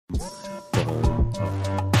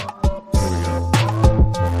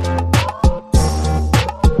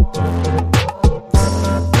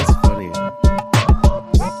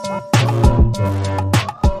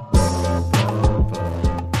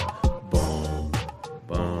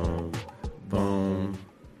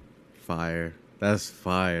fire. That's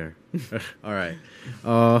fire. All right.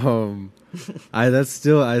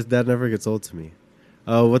 That never gets old to me.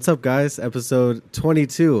 What's up, guys? Episode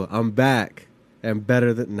 22. I'm back. And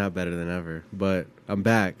not better than ever, but I'm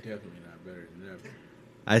back. Definitely not better than ever.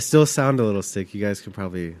 I still sound a little sick. You guys can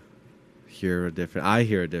probably hear a difference. I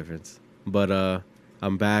hear a difference. But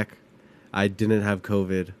I'm back. I didn't have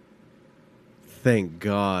COVID. Thank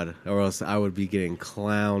God. Or else I would be getting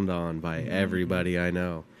clowned on by everybody I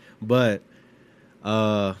know. But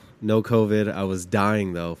no COVID. I was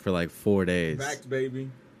dying though for like 4 days. Vax, baby.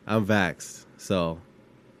 I'm vaxxed. So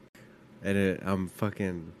I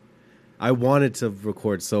wanted to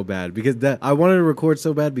record so bad because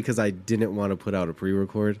I didn't want to put out a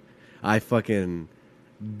pre-record. I fucking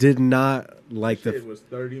did not like It was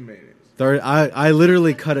 30 minutes. I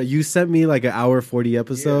literally cut it. You sent me like an hour 40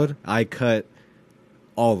 episode. Yeah. I cut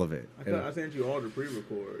all of it. I sent you all the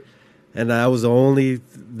pre-records. And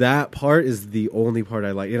that part is the only part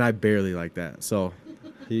I like, and I barely like that. So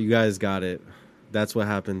you guys got it. That's what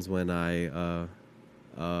happens when I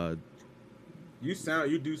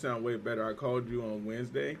You do sound way better. I called you on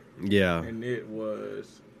Wednesday. Yeah. And it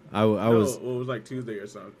was it was like Tuesday or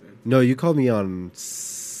something. No, you called me on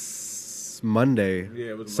Monday. Yeah,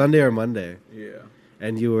 it was Sunday or Monday. Yeah.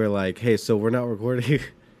 And you were like, "Hey, so we're not recording."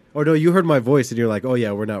 Or no, you heard my voice and you're like, "Oh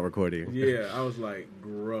yeah, we're not recording." Yeah, I was like,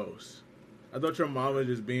 gross. I thought your mom was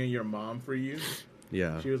just being your mom for you.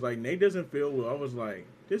 Yeah. She was like, Nate doesn't feel well. I was like,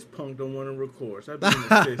 this punk don't want to record. So I being a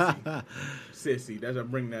sissy. Sissy. That's I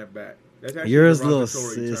bring that back. That's actually You're a a little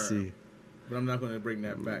derogatory sissy. term, but I'm not going to bring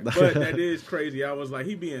that back. But that is crazy. I was like,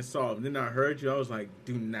 he being soft. And then I heard you. I was like,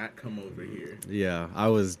 do not come over here. Yeah,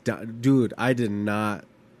 dude. I did not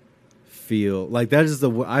feel like that's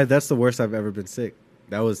the worst I've ever been sick.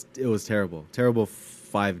 It was terrible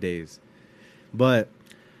 5 days. But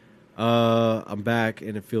I'm back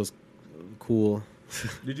and it feels cool.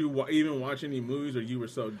 Did you even watch any movies, or you were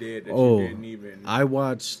so dead that you didn't even? I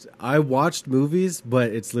watched movies,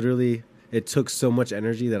 but it's literally. It took so much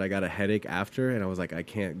energy that I got a headache after, and I was like, I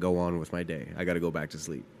can't go on with my day. I got to go back to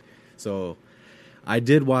sleep. So, I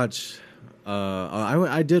did watch.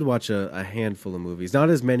 I did watch a handful of movies, not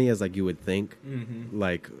as many as like you would think. Mm-hmm.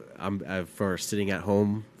 Like I'm for sitting at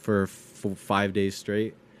home for 5 days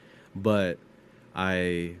straight, but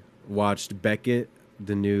I watched Beckett,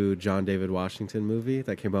 the new John David Washington movie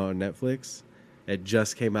that came out on Netflix. It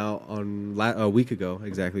just came out on a week ago,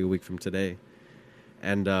 exactly a week from today,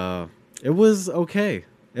 and it was okay.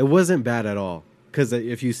 It wasn't bad at all. Because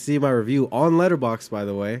if you see my review on Letterboxd, by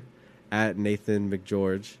the way, at Nathan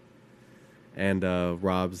McGeorge, and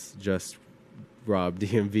Rob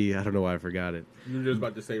DMV. I don't know why I forgot it. You were just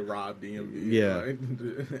about to say Rob DMV. Yeah. Right?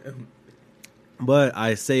 But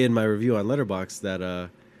I say in my review on Letterboxd that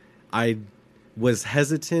I was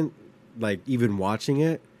hesitant, like even watching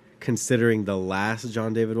it, considering the last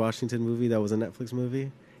John David Washington movie that was a Netflix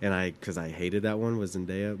movie. And because I hated that one, was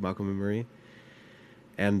Zendaya, Malcolm and Marie.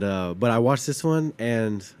 And but I watched this one,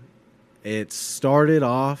 and it started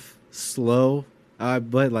off slow,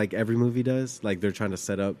 but like every movie does, like they're trying to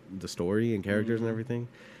set up the story and characters and everything.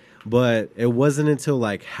 But it wasn't until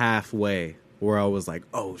like halfway where I was like,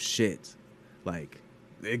 "Oh shit!" Like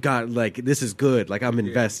it got like this is good. Like I'm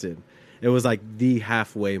invested. It was like the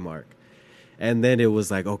halfway mark, and then it was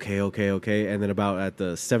like okay, and then about at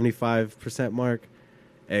the 75% mark.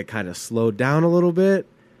 It kind of slowed down a little bit,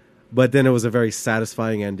 but then it was a very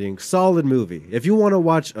satisfying ending. Solid movie. If you want to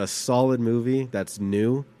watch a solid movie that's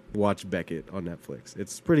new, watch Beckett on Netflix.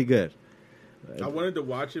 It's pretty good. I wanted to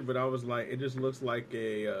watch it, but I was like, it just looks like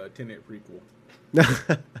a Tenet prequel.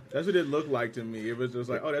 That's what it looked like to me. It was just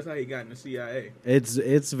like, oh, that's how he got in the CIA.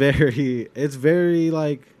 It's very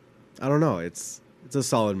like, I don't know. It's a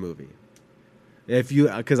solid movie.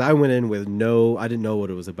 Because I went in with I didn't know what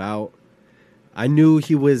it was about. I knew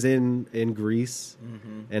he was in Greece,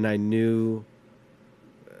 and I knew,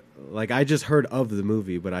 like, I just heard of the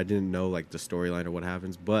movie, but I didn't know, like, the storyline or what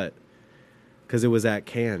happens, but, because it was at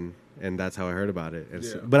Cannes, and that's how I heard about it. And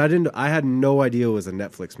so, but I had no idea it was a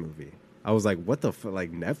Netflix movie. I was like, what the fuck,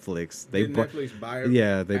 like, Netflix? Did Netflix buy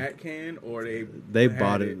it at Cannes, or they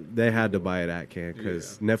bought it? They had to buy it at Cannes,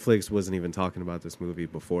 because Netflix wasn't even talking about this movie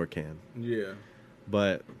before Cannes. Yeah.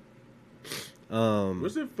 But...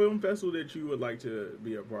 what's the film festival that you would like to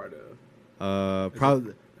be a part of?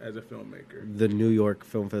 Probably as a filmmaker. The New York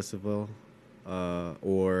Film Festival,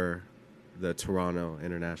 or the Toronto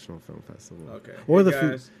International Film Festival. Okay. Or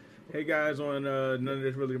hey guys, on None of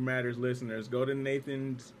This Really Matters listeners, go to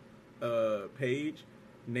Nathan's page,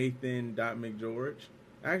 Nathan.McGeorge,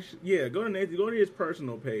 Actually, yeah, go to Nathan, go to his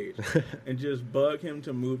personal page, and just bug him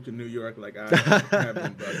to move to New York like I have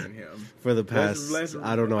been bugging him For the past,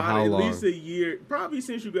 I don't know how long. At least a year, probably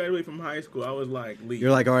since you graduated from high school. I was like, leave.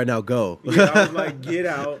 You're like, all right, now go. Yeah, I was like, get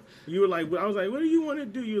out. You were like, I was like, what do you want to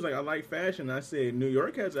do? You was like, I like fashion. I said, New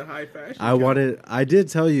York has a high fashion. I did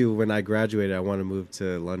tell you when I graduated, I want to move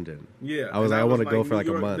to London. Yeah, I was like, I want to go for like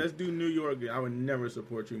York, a month. Let's do New York. I would never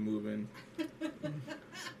support you moving.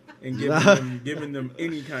 And giving them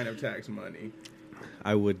any kind of tax money.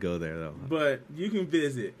 I would go there though. But you can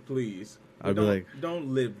visit, please. I'd be like,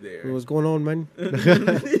 don't live there. What's going on, man?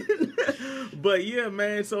 But yeah,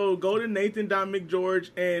 man. So go to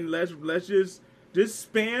Nathan.McGeorge and let's just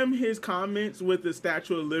spam his comments with the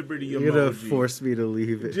Statue of Liberty emoji. You're gonna force me to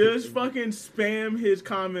leave it. Just fucking spam his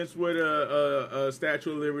comments with a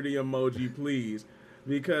Statue of Liberty emoji, please.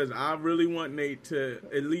 Because I really want Nate to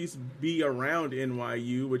at least be around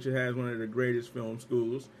NYU, which has one of the greatest film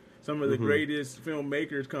schools. Some of the greatest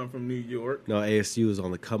filmmakers come from New York. No, ASU is on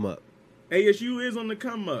the come up. ASU is on the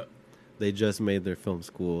come up. They just made their film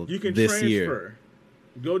school You can this transfer. year.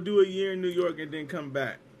 Go do a year in New York and then come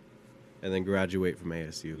back. And then graduate from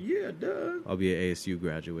ASU. Yeah, duh. I'll be an ASU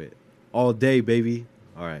graduate. All day, baby.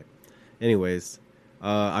 All right. Anyways.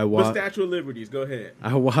 But Statue of Liberties, go ahead.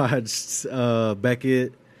 I watched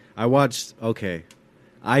Beckett. Okay.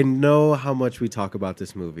 I know how much we talk about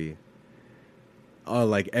this movie.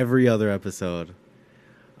 Like every other episode.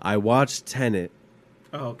 I watched Tenet.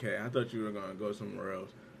 Oh, okay. I thought you were going to go somewhere else.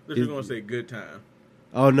 I thought you were going to say Good Time.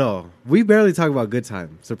 Oh, no. We barely talk about Good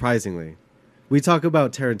Time, surprisingly. We talk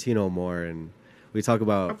about Tarantino more, and we talk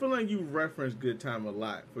about... I feel like you reference Good Time a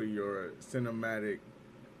lot for your cinematic,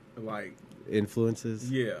 like... influences?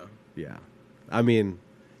 Yeah. Yeah. I mean,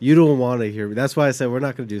 you don't want to hear me. That's why I said we're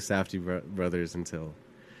not going to do Safdie Brothers until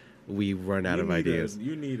we run out of ideas.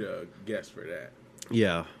 You need a guest for that.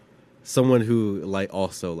 Yeah. Someone who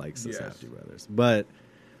also likes the Safdie Brothers. But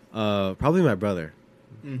probably my brother.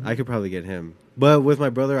 Mm-hmm. I could probably get him. But with my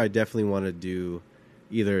brother, I definitely want to do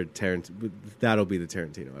either Tarantino. That'll be the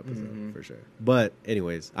Tarantino episode for sure. But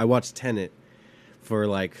anyways, I watched Tenet for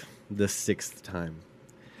like the 6th time.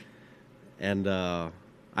 And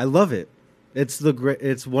I love it.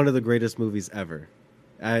 It's one of the greatest movies ever.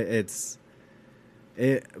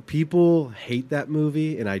 People hate that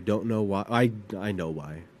movie, and I don't know why. I know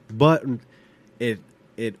why, but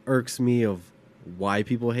it irks me of why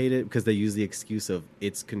people hate it, because they use the excuse of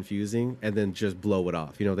it's confusing and then just blow it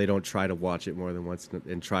off. They don't try to watch it more than once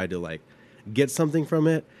and try to like get something from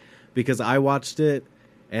it. Because I watched it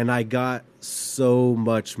and I got so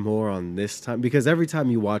much more on this time, because every time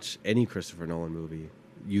you watch any Christopher Nolan movie,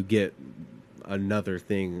 you get another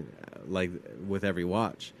thing like with every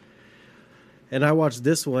watch. And I watched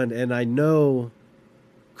this one, and I know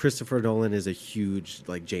Christopher Nolan is a huge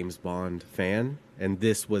like James Bond fan, and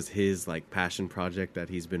this was his like passion project that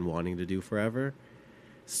he's been wanting to do forever.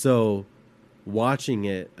 So watching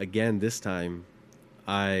it again this time,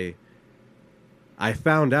 I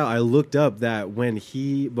found out, I looked up that when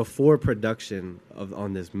before production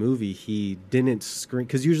on this movie, he didn't screen,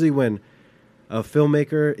 because usually when a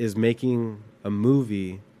filmmaker is making a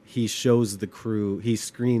movie, he shows the crew, he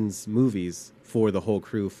screens movies for the whole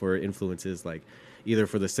crew for influences, like either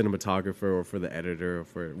for the cinematographer or for the editor or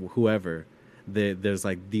for whoever. There's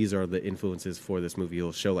like, these are the influences for this movie.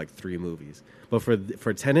 He'll show like 3 movies. But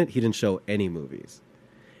for Tenet, he didn't show any movies.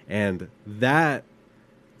 And that,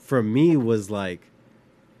 for me, was like,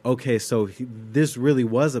 okay, so this really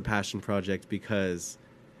was a passion project, because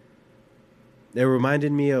it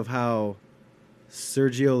reminded me of how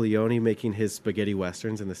Sergio Leone making his spaghetti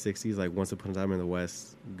westerns in the 60s, like Once Upon a Time in the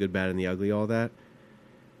West, Good, Bad, and the Ugly, all that.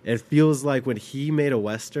 It feels like when he made a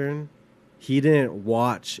western, he didn't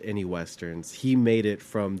watch any westerns. He made it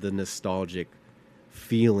from the nostalgic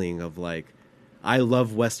feeling of like, I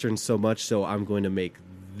love westerns so much, so I'm going to make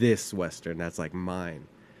this western that's like mine.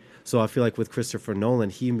 So I feel like with Christopher Nolan,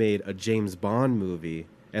 he made a James Bond movie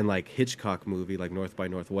and like Hitchcock movie, like North by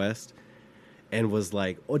Northwest, and was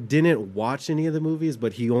like, didn't watch any of the movies,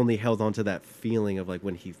 but he only held on to that feeling of like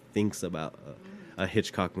when he thinks about a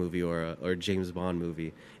Hitchcock movie or a James Bond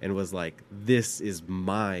movie, and was like, this is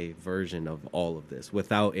my version of all of this,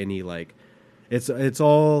 without any like, it's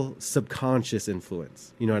all subconscious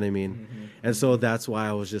influence. You know what I mean? Mm-hmm. And so that's why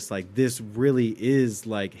I was just like, this really is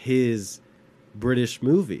like his British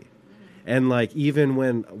movie. And like, even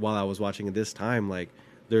while I was watching it this time, like,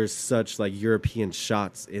 there's such like European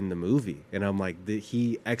shots in the movie, and I'm like,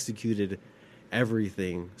 he executed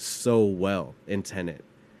everything so well in Tenet,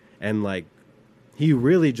 and like, he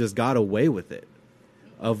really just got away with it,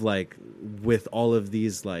 of like, with all of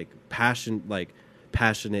these like passion, like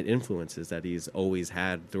passionate influences that he's always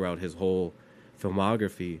had throughout his whole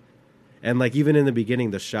filmography. And like even in the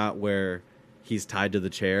beginning, the shot where he's tied to the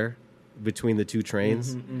chair between the two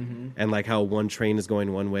trains, and like how one train is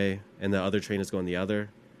going one way and the other train is going the other,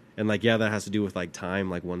 and like that has to do with like time,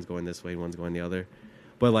 like one's going this way and one's going the other,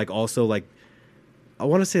 but like also like I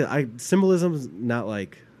want to say symbolism is not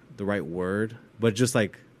like the right word, but just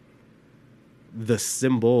like the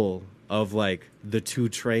symbol of like the two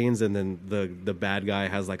trains, and then the bad guy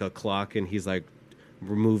has like a clock and he's like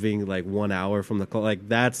removing like 1 hour from the clock. Like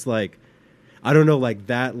that's like, I don't know, like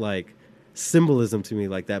that like symbolism to me,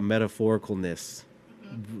 like that metaphoricalness.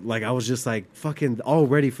 Like I was just like fucking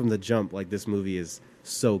already from the jump, like this movie is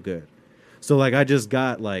so good. So like I just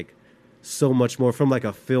got like so much more from like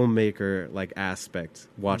a filmmaker like aspect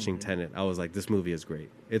watching Tenet. I was like, this movie is great.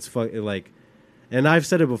 It's like, and I've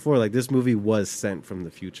said it before, like this movie was sent from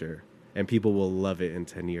the future and people will love it in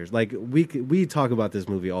 10 years. Like we talk about this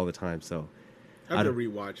movie all the time, so I have to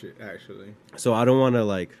rewatch it actually. So I don't want to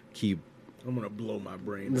like keep, I'm gonna blow my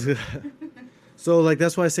brain. So like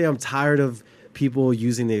that's why I say I'm tired of people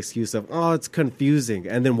using the excuse of, oh, it's confusing,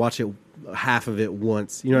 and then watch it half of it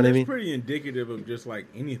once. You know what I mean? It's pretty indicative of just like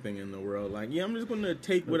anything in the world. Like, yeah, I'm just gonna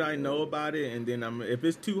take what I know about it, and then if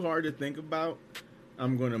it's too hard to think about,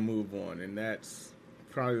 I'm gonna move on, and that's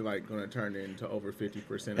probably like gonna turn into over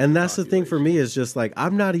 50%. And that's the thing for me is just like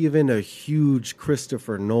I'm not even a huge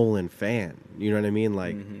Christopher Nolan fan. You know what I mean?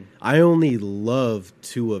 Like I only love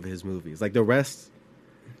 2 of his movies. Like the rest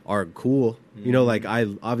are cool. You know, like I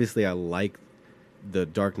like the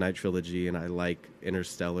Dark Knight trilogy and I like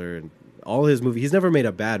Interstellar and all his movies. He's never made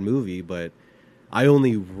a bad movie, but I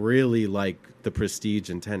only really like The Prestige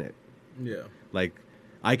and Tenet. Yeah. Like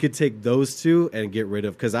I could take those 2 and get rid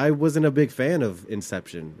of, because I wasn't a big fan of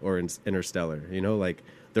Inception or Interstellar. You know, like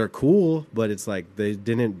they're cool, but it's like they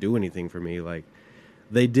didn't do anything for me. Like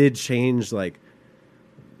they did change like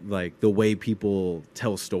the way people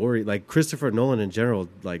tell story. Like Christopher Nolan in general,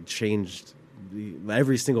 like changed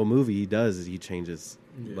every single movie he does. He changes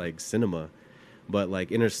like cinema, but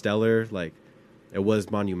like Interstellar, like it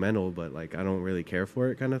was monumental, but like I don't really care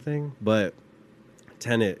for it, kind of thing. But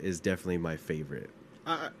Tenet is definitely my favorite.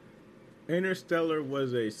 Interstellar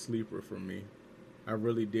was a sleeper for me. I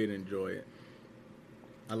really did enjoy it.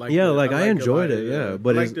 I enjoyed it.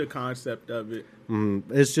 But I like the concept of it.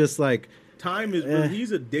 It's just like time is.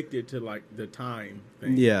 He's addicted to like the time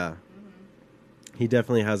thing. Yeah, he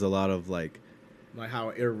definitely has a lot of like how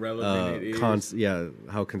irrelevant it is.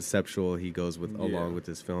 How conceptual he goes with along with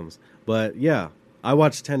his films. But yeah, I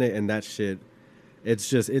watched Tenet and that shit. It's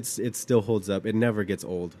just it still holds up. It never gets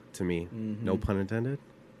old to me. No pun intended,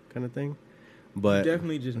 kind of thing. But you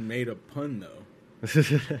definitely just made a pun though.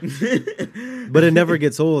 But it never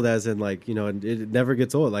gets old, as in like, you know, it never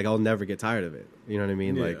gets old. Like I'll never get tired of it. You know what I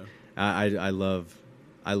mean? Yeah. Like I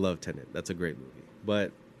love Tenet. That's a great movie.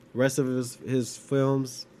 But the rest of his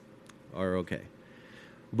films are okay.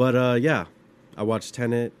 But yeah, I watched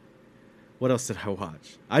Tenet. What else did I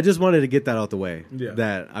watch? I just wanted to get that out the way. Yeah.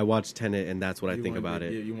 That I watched Tenet, and that's what I think about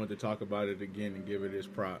it. Yeah, you want to talk about it again and give it its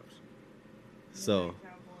props. So,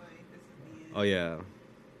 oh yeah,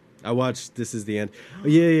 I watched This Is the End. Oh,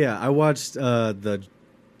 yeah. I watched the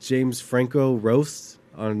James Franco roast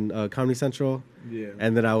on Comedy Central. Yeah.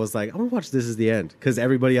 And then I was like, I'm gonna watch This Is the End, because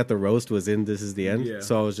everybody at the roast was in This Is the End. Yeah.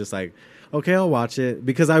 So I was just like, okay, I'll watch it,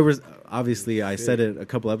 because I said it a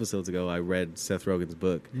couple episodes ago. I read Seth Rogen's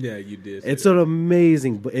book. Yeah, you did. It's an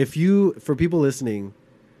amazing book. For people listening,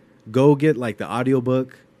 go get like the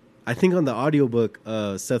audiobook. I think on the audiobook,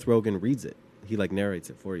 Seth Rogen reads it. He like narrates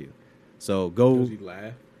it for you. So go. Does he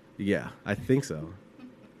laugh? Yeah, I think so.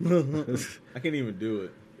 I can't even do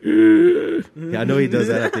it. Yeah, I know he does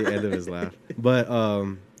that at the end of his laugh. But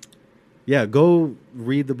yeah, go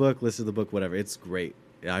read the book, listen to the book, whatever. It's great.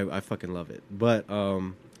 I fucking love it. But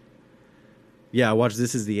yeah, I watched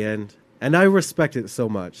This Is the End, and I respect it so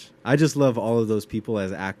much. I just love all of those people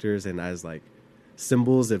as actors and as like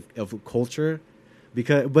symbols of culture.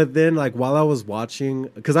 But then like while I was watching,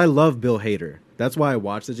 because I love Bill Hader. That's why I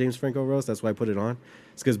watched the James Franco roast. That's why I put it on.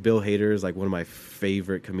 It's because Bill Hader is like one of my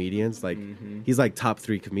favorite comedians. Like he's like top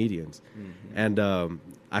 3 comedians. And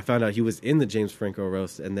I found out he was in the James Franco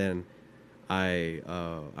roast, and then I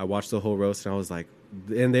watched the whole roast, and I was like,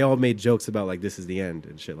 and they all made jokes about like This Is the End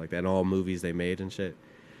and shit like that, and all movies they made and shit.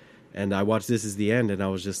 And I watched This Is the End, and I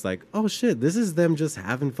was just like, oh shit, this is them just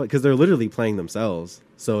having fun, because they're literally playing themselves.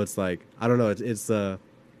 So it's like, I don't know, it's a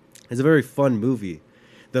very fun movie.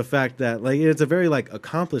 The fact that like it's a very like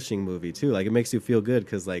accomplishing movie too. Like it makes you feel good,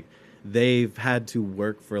 because like they've had to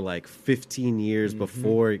work for like 15 years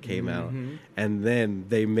before it came out, and then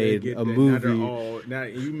they made a movie. Now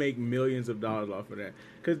you make millions of dollars off of that,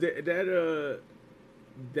 because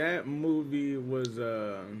that movie was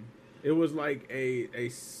it was like a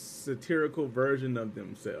satirical version of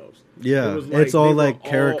themselves. Yeah, it was like it's all like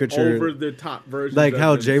caricature, over the top version. Like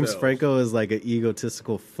how themselves. James Franco is like an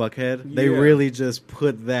egotistical fuckhead. They Yeah. really just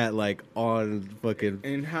put that like on fucking.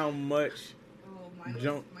 And how much? My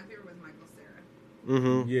favorite was Michael Cera.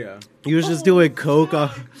 Mm-hmm. Yeah, He was just doing coke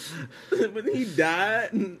off. but he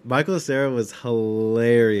died. Michael Cera was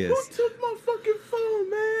hilarious. Who took my fucking phone,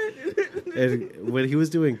 man? And when he was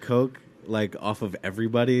doing coke, like off of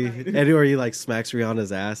everybody, and or he like smacks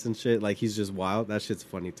Rihanna's ass and shit, like he's just wild. That shit's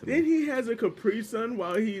funny to me. Then he has a Capri Sun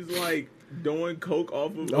while he's like doing coke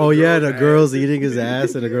off of. Oh yeah, the girl's eating his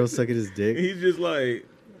ass and the girl's sucking his dick. He's just like,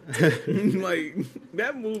 like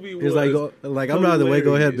that movie was He's like I'm not in the way.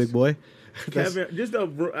 Go ahead, big boy. Kevin, just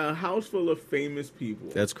a house full of famous people.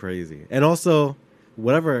 That's crazy. And also,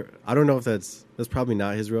 whatever, I don't know if that's probably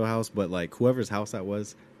not his real house, but like whoever's house that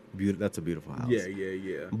was, that's a beautiful house.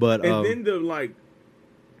 Yeah. But and then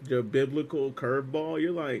the biblical curveball,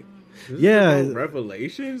 you're like, this yeah, is about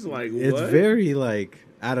Revelations, like it's what? very like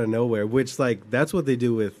out of nowhere, which like that's what they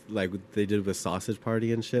do with like what they did with Sausage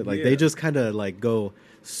Party and shit. Like they just kind of like go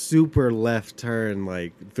super left turn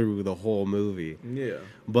like through the whole movie. Yeah.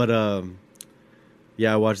 But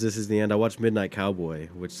yeah, I watched This Is the End. I watched Midnight Cowboy,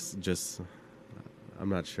 which just I'm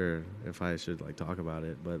not sure if I should like talk about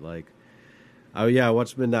it, but like I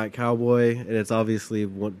watched Midnight Cowboy, and it's obviously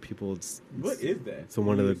what is that? So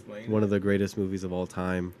one of the greatest movies of all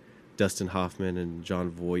time. Dustin Hoffman and Jon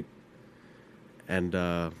Voight, and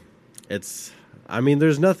it's. I mean,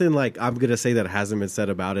 there's nothing like I'm gonna say that hasn't been said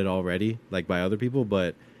about it already, like by other people,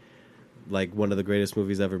 but like one of the greatest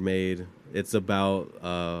movies ever made. It's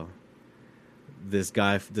about this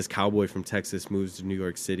cowboy from Texas moves to New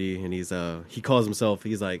York City, and he calls himself.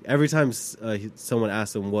 He's like every time someone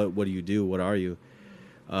asks him what do you do, what are you,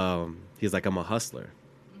 he's like I'm a hustler,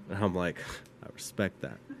 and I'm like I respect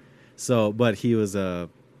that. So, but he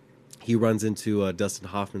runs into Dustin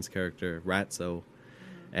Hoffman's character Ratso.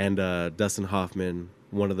 And Dustin Hoffman,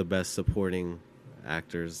 one of the best supporting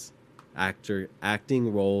acting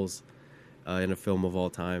roles in a film of all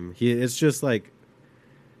time. It's just like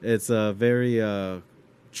it's a very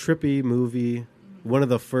trippy movie. One of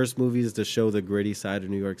the first movies to show the gritty side of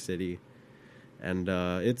New York City, and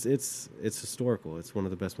it's historical. It's one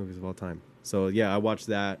of the best movies of all time. So yeah, I watched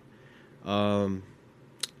that, and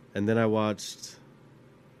then I watched.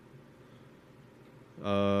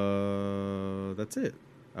 That's it.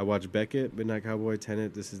 I watched Beckett, Midnight Cowboy,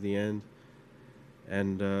 Tenet, This Is the End,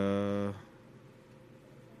 and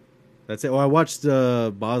that's it. Oh, I watched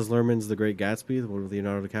Baz Luhrmann's The Great Gatsby, the one with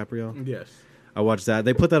Leonardo DiCaprio. Yes. I watched that.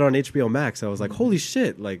 They put that on HBO Max. I was like, holy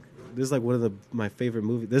shit! Like this is like one of my favorite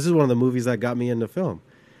movies. This is one of the movies that got me into film,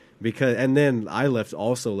 and then I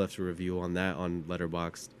also left a review on that on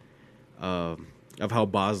Letterboxd, of how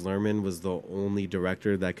Baz Luhrmann was the only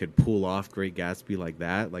director that could pull off Great Gatsby like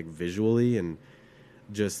that, like visually, and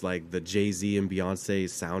just like the Jay-Z and Beyonce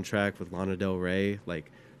soundtrack with Lana Del Rey,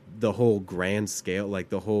 like the whole grand scale, like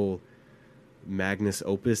the whole magnus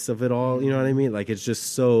opus of it all, you know what I mean? Like it's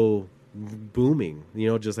just so booming,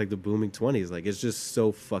 just like the booming 20s. Like it's just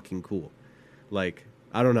so fucking cool. Like,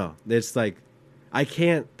 I don't know. It's like, I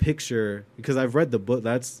can't picture, because I've read the book.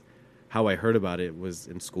 That's how I heard about it, was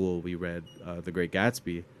in school. We read The Great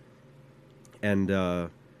Gatsby. And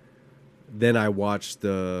then I watched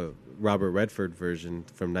the Robert Redford version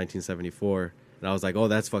from 1974. And I was like, oh,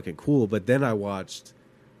 that's fucking cool. But then I watched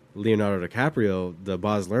Leonardo DiCaprio, the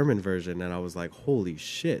Baz Luhrmann version. And I was like, holy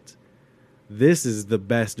shit. This is the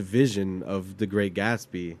best vision of The Great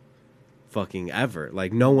Gatsby fucking ever.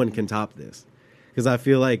 Like, no one can top this. Because I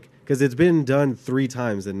feel like, because it's been done 3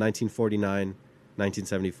 times in 1949,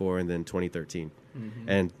 1974, and then 2013. Mm-hmm.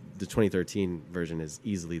 And the 2013 version is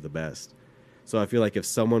easily the best. So I feel like if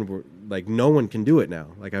someone were, like, no one can do it now.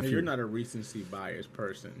 Like, you're not a recency bias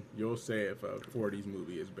person. You'll say if a 40s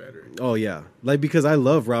movie is better. Oh, yeah. Like, because I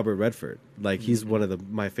love Robert Redford. Like, he's one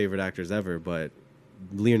of my favorite actors ever, but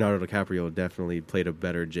Leonardo DiCaprio definitely played a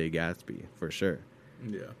better Jay Gatsby, for sure.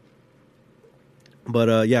 Yeah.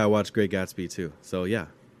 But, yeah, I watched Great Gatsby, too. So, yeah.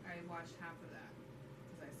 I watched half of that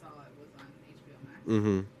because I saw it was on HBO Max. Mm-hmm.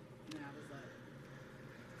 And I was like,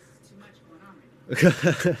 this is too much going on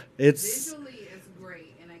right now. It's... Visually, it's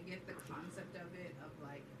great, and I get the concept of it, of,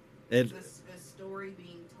 like, the story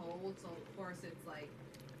being told. So, of course, it's, like,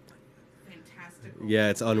 fantastical. Yeah,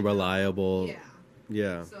 it's unreliable. Yeah.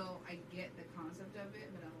 Yeah. So, I get the concept of it,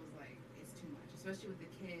 but I was like, it's too much. especially with the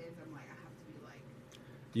kids, I'm like, I have to be like,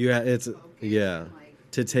 it's focused yeah, and, like,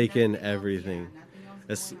 to take in nothing else- everything. Yeah, nothing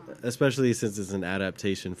else going on. Especially since it's an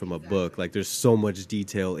adaptation from a book. Exactly. Like, there's so much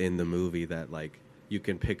detail in the movie that, like, you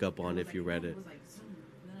can pick up on And if you read it. was like, zoom.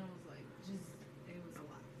 And then I was like, it was a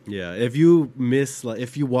lot. Yeah, if you miss, like,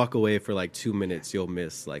 if you walk away for like 2 minutes, you'll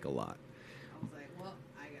miss like a lot. I was like, well,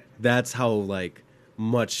 I got That's how like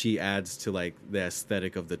much she adds to like the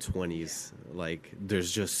aesthetic of the 20s. Like,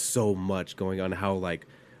 there's just so much going on. How like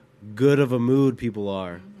good of a mood people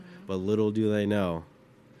are, but little do they know,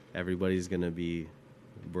 everybody's gonna be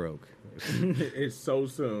broke. It's so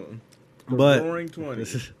soon. The But roaring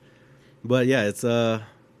 20s. But yeah, it's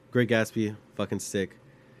Great Gatsby, fucking sick.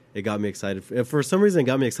 It got me excited. For some reason, it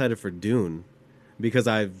got me excited for Dune, because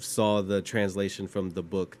I saw the translation from the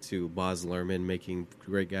book to Baz Luhrmann making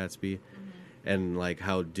Great Gatsby, and like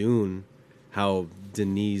how Denis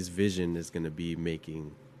Vision is gonna be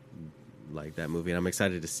making like that movie, and I'm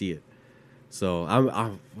excited to see it. So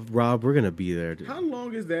I'm Rob, we're gonna be there. Dude. How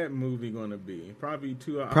long is that movie going to be? Probably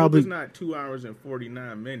 2 hours. Probably- I hope it's not 2 hours and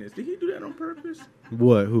 49 minutes. Did he do that on purpose?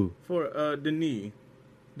 What? Who? For Denis.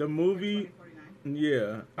 The movie, 2049.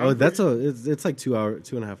 yeah. Oh, I'm that's pretty- it's like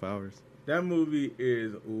 2.5 hours. That movie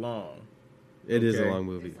is long. It is a Okay. long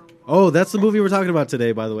movie. It's a long- Oh, that's the movie we're talking about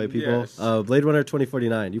today, by the way, people. Yes. Blade Runner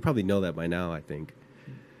 2049. You probably know that by now, I think.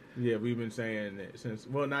 Yeah, we've been saying it since,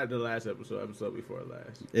 well, not the last episode before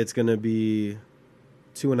last. It's going to be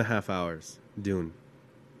 2.5 hours, Dune.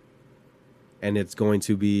 And it's going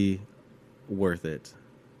to be worth it.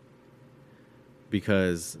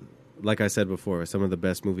 Because, like I said before, some of the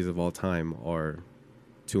best movies of all time are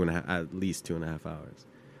at least 2.5 hours.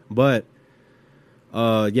 But,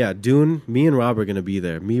 yeah, Dune, me and Rob are going to be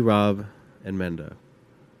there. Me, Rob, and Menda.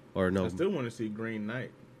 Or no, I still want to see Green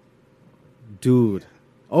Knight. dude.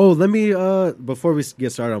 Oh, let me, before we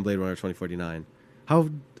get started on Blade Runner 2049,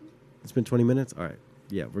 it's been 20 minutes? All right.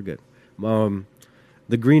 Yeah, we're good.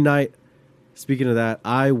 The Green Knight, speaking of that,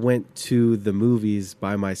 I went to the movies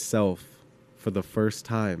by myself for the first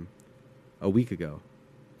time a week ago.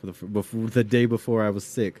 The day before I was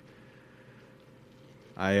sick.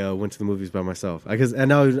 I went to the movies by myself. And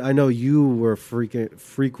now I know you were a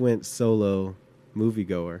frequent solo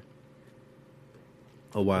moviegoer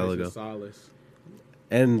a while Where's ago. the Solace?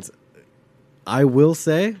 And I will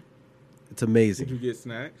say, it's Did amazing. you get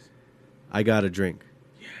snacks? I got a drink.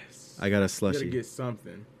 Yes. I got a You slushy. gotta get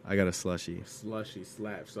something. I got a slushy. Slushy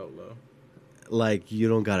slap solo. Like, you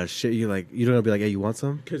don't gotta shit. You don't gotta be like, hey, you want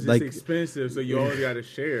some? Because it's Like, expensive, so you always gotta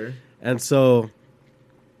share. and so,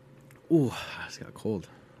 ooh, I just got cold.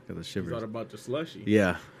 I got the You shivers. thought about the slushy.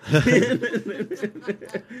 Yeah.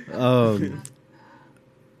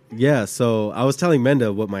 Yeah, so I was telling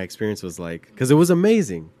Menda what my experience was like, because it was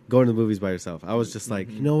amazing going to the movies by yourself. I was just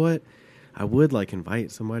like, you know what? I would like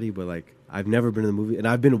invite somebody, but like I've never been to the movie, and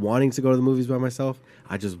I've been wanting to go to the movies by myself.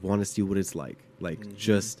 I just want to see what it's like. Like,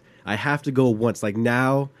 just I have to go once. Like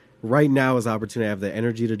right now is the opportunity. I have the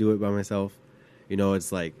energy to do it by myself. You know,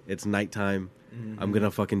 it's like it's nighttime. I'm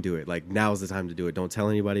gonna fucking do it. Like, now's the time to do it. Don't tell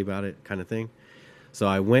anybody about it, kind of thing. So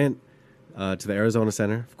I went to the Arizona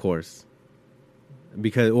Center, of course. I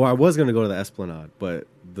was going to go to the Esplanade, but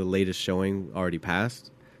the latest showing already passed.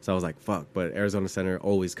 So I was like, fuck. But Arizona Center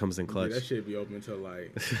always comes in clutch. Yeah, that shit be open till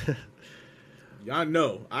like... Y'all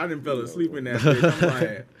know. I done fell asleep in that bitch. I'm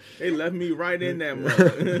like, they left me right in that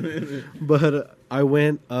mother. But I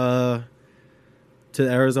went to the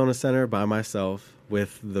Arizona Center by myself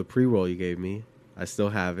with the pre-roll you gave me. I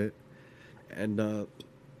still have it. And,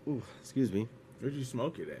 excuse me. Where'd you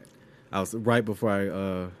smoke it at? I was right before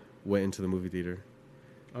I went into the movie theater.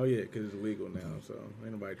 Oh, yeah, because it's illegal now, so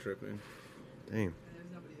ain't nobody tripping. Dang. And there's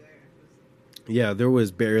nobody there. Yeah, there was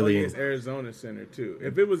Oh, barely... yeah, it's Arizona Center, too.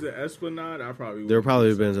 If it was an Esplanade, I probably would. There probably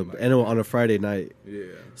would have been like and on a Friday night. Yeah.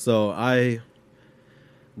 So I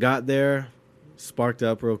got there, sparked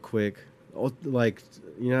up real quick. Like,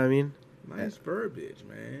 you know what I mean? Nice verbiage,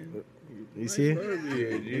 man. You Nice see?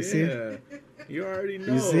 verbiage, yeah. You see? You already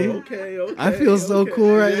know. see? Okay. I feel so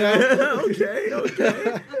cool right now. okay.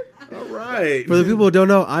 All right. For the people who don't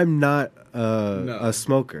know, I'm not No. a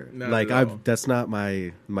smoker. Not Like, at all. that's not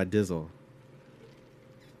my dizzle.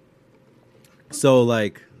 So,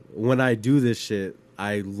 like, when I do this shit,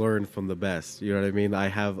 I learn from the best. You know what I mean? I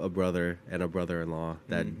have a brother and a brother-in-law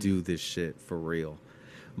that do this shit for real.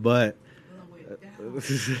 But Blow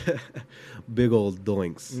it down. big old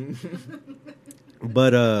doinks.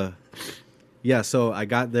 But yeah, so I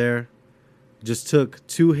got there, just took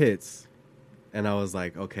 2 hits, and I was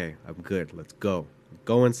like, okay, I'm good. Let's go.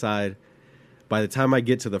 Go inside. By the time I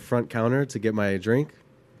get to the front counter to get my drink,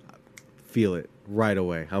 I feel it right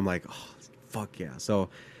away. I'm like, oh, fuck yeah. So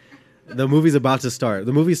the movie's about to start.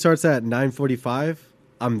 The movie starts at 9:45.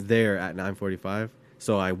 I'm there at 9:45.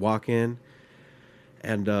 So I walk in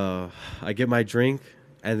and I get my drink,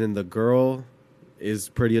 and then the girl is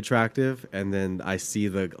pretty attractive, and then I see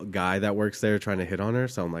the guy that works there trying to hit on her,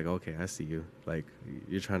 so I'm like, okay, I see you, like,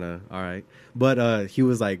 you're trying to, all right. But he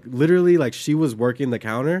was like, literally, like, she was working the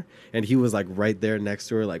counter, and he was like right there next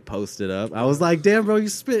to her, like, posted up. I was like, damn, bro, you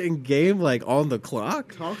spitting game like on the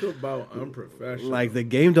clock. Talk about unprofessional. Like, the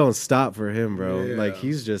game don't stop for him, bro. Yeah. Like,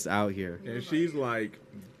 he's just out here. And she's like,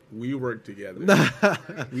 we work together.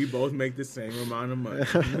 We both make the same amount of money.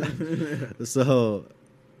 So,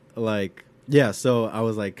 like, yeah, so I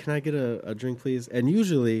was like, can I get a drink, please? And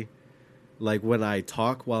usually, like, when I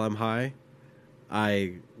talk while I'm high,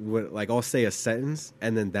 I'll say a sentence,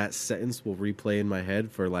 and then that sentence will replay in my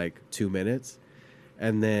head for, like, 2 minutes,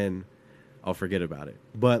 and then I'll forget about it.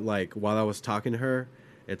 But, like, while I was talking to her,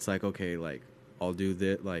 it's like, okay, like, I'll do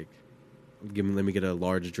this, like, let me get a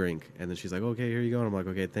large drink. And then she's like, okay, here you go. And I'm like,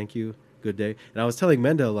 okay, thank you. Good day. And I was telling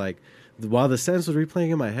Menda, like, while the sentence was replaying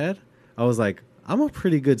in my head, I was like, I'm a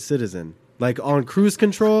pretty good citizen. Like, on cruise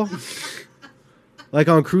control,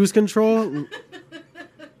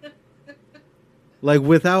 like,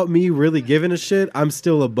 without me really giving a shit, I'm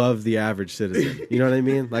still above the average citizen. You know what I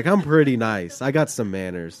mean? Like, I'm pretty nice. I got some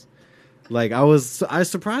manners. Like, I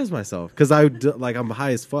surprised myself because I'm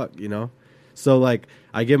high as fuck, you know? So, like,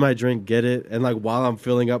 I get my drink, get it, and, like, while I'm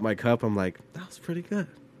filling up my cup, I'm like, that was pretty good.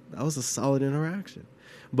 That was a solid interaction.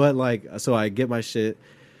 But, like, so I get my shit.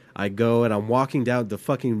 I go and I'm walking down. The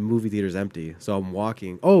fucking movie theater's empty. So I'm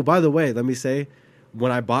walking. Oh, by the way, let me say,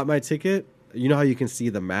 when I bought my ticket, you know how you can see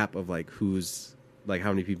the map of like who's, like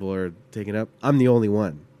how many people are taking up? I'm the only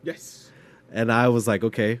one. Yes. And I was like,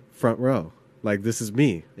 okay, front row. Like, this is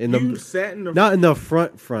me. You sat in the not in the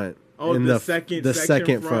front. Oh, in the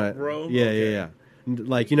second front row? Yeah, Okay. yeah.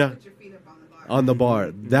 Like, you know, Put your feet up on the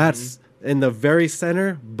bar. That's in the very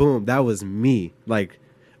center. Boom. That was me. Like,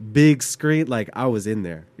 big screen, like I was in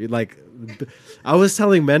there. Like, I was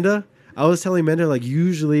telling Menda, like,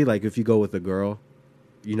 usually, like, if you go with a girl,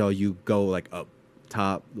 you know, you go like up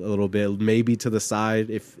top a little bit, maybe to the side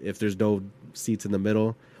if there's no seats in the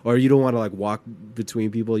middle, or you don't want to like walk between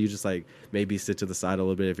people. You just like maybe sit to the side a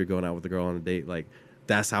little bit if you're going out with a girl on a date. Like,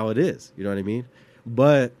 that's how it is. You know what I mean?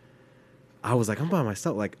 But I was like, I'm by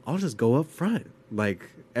myself. Like, I'll just go up front, like,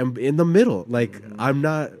 and in the middle. Like, I'm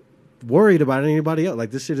not worried about anybody else. Like,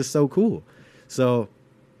 this shit is so cool. So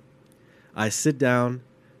I sit down,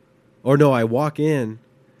 or no, I walk in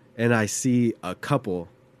and I see a couple,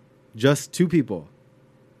 just two people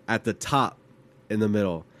at the top in the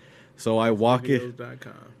middle. So I walk in,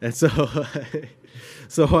 and so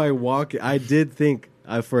I walk. I did think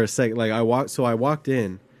for a second, like, I walked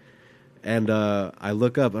in, and I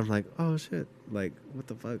look up. I'm like, oh shit, like, what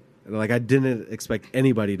the fuck? Like, I didn't expect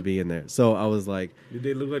anybody to be in there. So I was like, did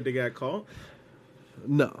they look like they got caught?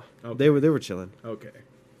 No. Okay. They were chilling. Okay.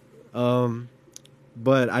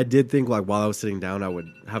 But I did think, like, while I was sitting down, I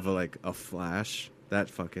would have a flash. That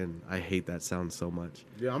fucking, I hate that sound so much.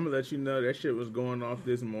 Yeah, I'm gonna let you know that shit was going off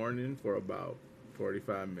this morning for about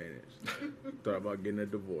 45 minutes. Thought about getting a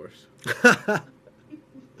divorce.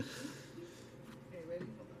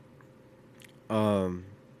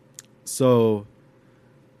 So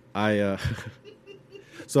I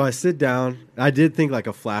sit down. I did think like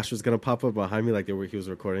a flash was gonna pop up behind me, like he was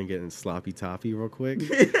recording getting sloppy toppy real quick.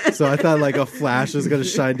 So I thought like a flash was gonna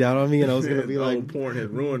shine down on me, and I was gonna be like, porn has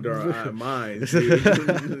ruined our minds.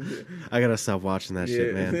 I gotta stop watching that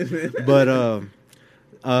shit, man. But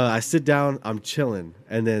I sit down, I'm chilling,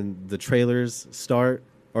 and then the trailers start,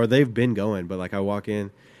 or they've been going, but like I walk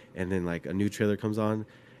in, and then like a new trailer comes on.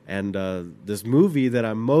 And this movie that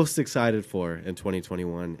I'm most excited for in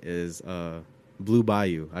 2021 is Blue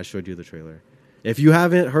Bayou. I showed you the trailer. If you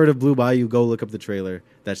haven't heard of Blue Bayou, go look up the trailer.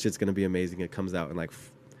 That shit's going to be amazing. It comes out in like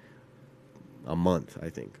a month, I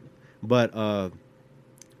think. But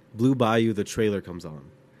Blue Bayou, the trailer comes on.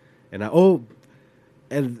 And I almost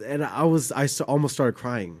started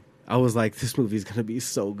crying. I was like, this movie's going to be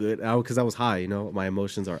so good. Because I was high, you know. My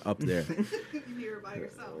emotions are up there. You're by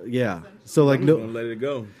yourself. Yeah. So like, I'm no, gonna let it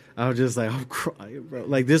go. I was just like, I'm crying, bro.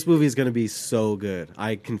 Like, this movie is gonna be so good.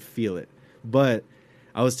 I can feel it. But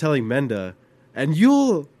I was telling Menda, and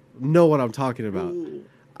you'll know what I'm talking about.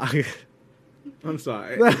 I'm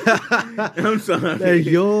sorry. I'm sorry.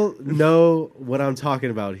 You'll know what I'm talking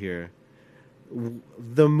about here.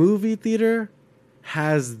 The movie theater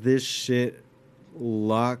has this shit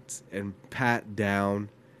locked and pat down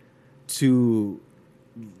to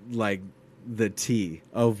like the T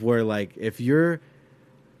of where, like, if you're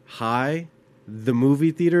high, the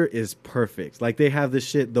movie theater is perfect. Like, they have this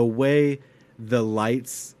shit, the way the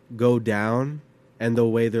lights go down and the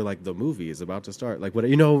way they're like, the movie is about to start. Like, what,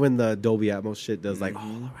 you know, when the Dolby Atmos shit does like all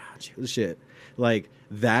around you shit. Like,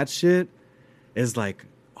 that shit is like,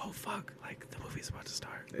 oh fuck, like the movie's about to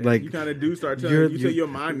start. Yeah, like, you kind of do start telling you say your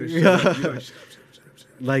mind is shut up. You're like, shut up.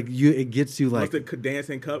 Like, it gets you like. Once the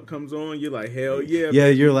dancing cup comes on, you're like, hell yeah. Yeah,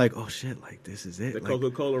 baby. You're like, oh shit, like this is it. The like,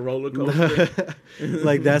 Coca-Cola roller coaster.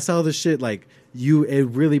 Like, that's how the shit, like, it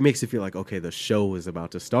really makes you feel like, okay, the show is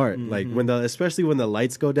about to start. Mm-hmm. Like, especially when the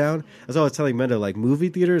lights go down. That's what I was telling Menda, like, movie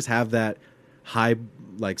theaters have that high,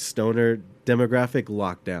 like, stoner demographic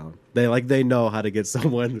locked down. They know how to get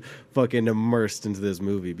someone fucking immersed into this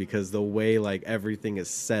movie because the way, like, everything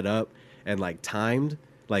is set up and, like, timed.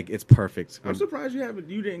 Like, it's perfect. I'm surprised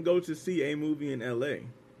you didn't go to see a movie in L.A.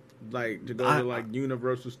 Like, to go to, like,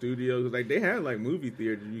 Universal Studios. Like, they have, like, movie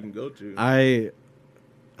theaters you can go to. I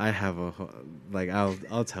have like,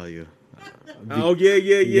 I'll tell you. Oh,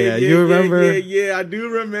 yeah. You remember? Yeah, I do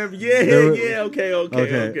remember. Yeah,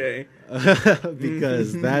 okay.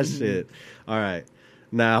 Because that shit. All right.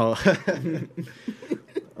 Now,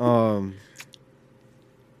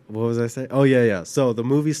 what was I saying? Oh, yeah. So the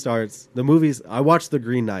movie starts. I watched The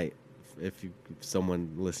Green Knight, if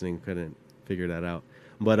someone listening couldn't figure that out.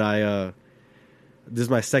 But this is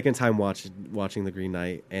my second time watching The Green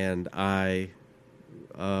Knight, and that's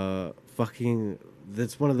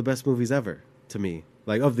one of the best movies ever to me.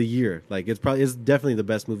 Like, of the year. Like, it's definitely the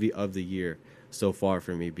best movie of the year so far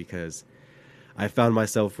for me because I found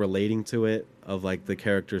myself relating to it, of like the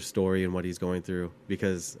character's story and what he's going through.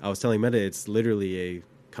 Because I was telling Menda, it's literally a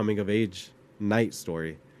coming of age Knight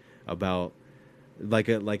story about I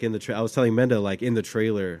was telling Menda, like, in the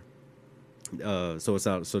trailer, so it's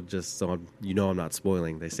not, so just so I'm not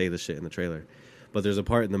spoiling, they say the shit in the trailer, but there's a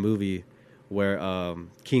part in the movie where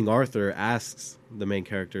King Arthur asks the main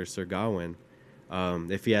character Sir Gawain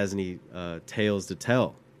if he has any tales to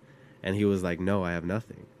tell, and he was like, no, I have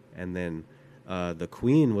nothing. And then the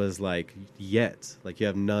queen was like, yet, like, you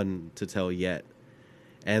have none to tell yet.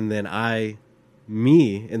 And then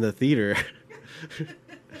me in the theater,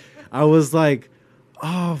 I was like,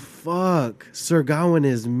 oh fuck, Sir Gawain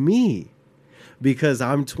is me, because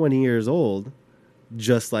I'm 20 years old,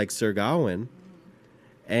 just like Sir Gawain,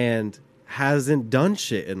 and hasn't done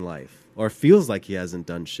shit in life, or feels like he hasn't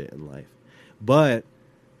done shit in life. But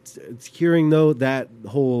hearing that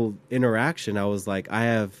whole interaction, I was like, I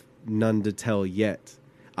have none to tell yet.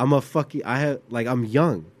 I'm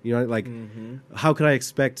young, you know, like, how could I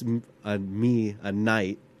expect a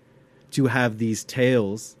knight to have these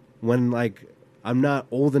tales when, like, I'm not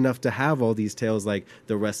old enough to have all these tales like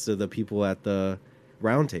the rest of the people at the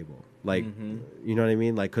round table. Like, you know what I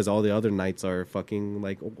mean? Like, because all the other knights are fucking,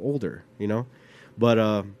 like, older, you know?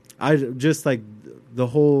 But I just, like, the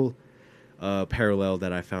whole parallel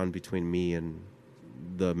that I found between me and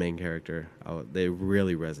the main character, they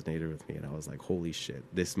really resonated with me, and I was like, holy shit,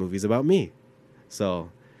 this movie's about me. So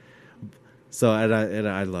and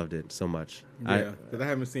I loved it so much. Yeah, because I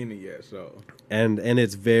haven't seen it yet. So and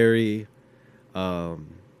it's very,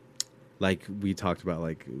 like we talked about,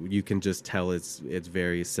 like, you can just tell it's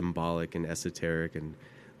very symbolic and esoteric and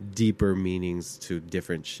deeper meanings to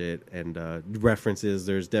different shit and references.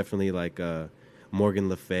 There's definitely like Morgan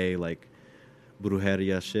Le Fay, like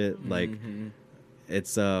brujeria shit, like.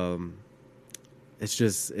 It's so,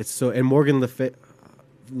 and Morgan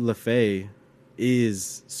Le Fay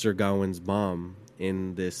is Sir Gawain's mom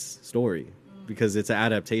in this story because it's an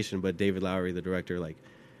adaptation, but David Lowery, the director, like,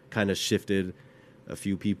 kind of shifted a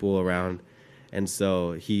few people around, and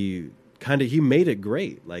so he made it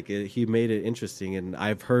great. Like, he made it interesting, and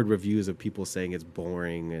I've heard reviews of people saying it's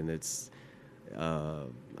boring and it's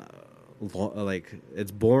like,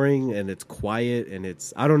 it's boring and it's quiet and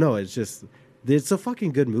it's, I don't know, it's a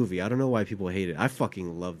fucking good movie. I don't know why people hate it. I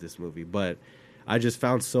fucking love this movie, but I just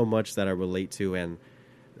found so much that I relate to, and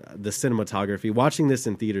the cinematography. Watching this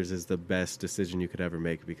in theaters is the best decision you could ever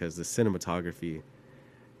make because the cinematography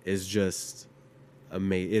is just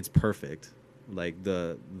amazing. It's perfect. Like,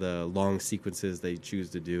 the long sequences they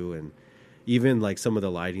choose to do, and even, like, some of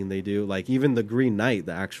the lighting they do. Like, even the Green Knight,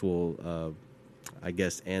 the actual, I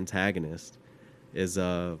guess, antagonist, is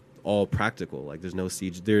all practical. Like, there's no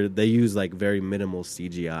CG. They use, like, very minimal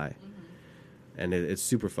CGI, and it's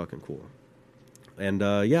super fucking cool. And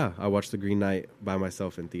yeah, I watched The Green Knight by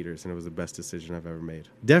myself in theaters, and it was the best decision I've ever made.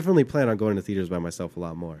 Definitely plan on going to theaters by myself a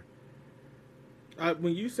lot more.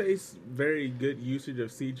 When you say very good usage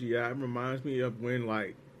of CGI, it reminds me of when,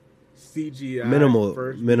 like, CGI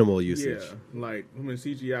minimal usage. Yeah, like when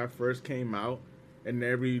CGI first came out, and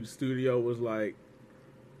every studio was like,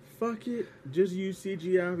 fuck it, just use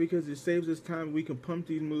CGI because it saves us time. We can pump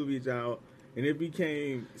these movies out, and it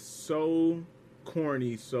became so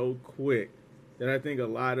corny so quick that I think a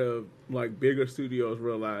lot of like bigger studios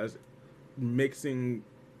realized mixing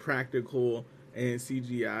practical and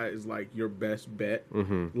CGI is like your best bet.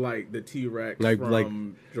 Like the T-Rex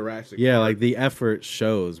from Jurassic Park. Like the effort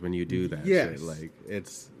shows when you do that. Yes. Shit. Like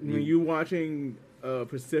it's when you watching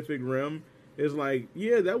Pacific Rim, it's like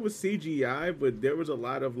that was CGI, but there was a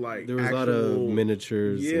lot of like there was a lot of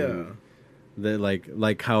miniatures. Yeah. That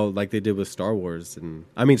like how like they did with Star Wars, and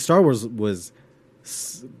I mean Star Wars was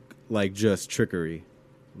like just trickery,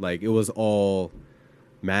 like it was all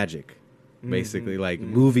magic. Basically, like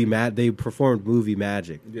they performed movie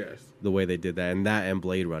magic. Yes, the way they did that, and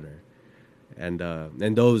Blade Runner, and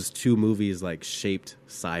those two movies like shaped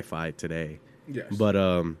sci-fi today. Yes,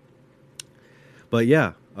 but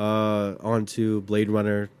yeah, on to Blade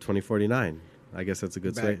Runner 2049. I guess that's a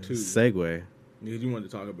good segue. You wanted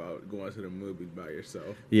to talk about going to the movies by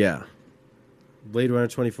yourself. Yeah, Blade Runner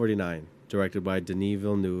 2049, directed by Denis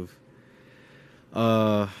Villeneuve.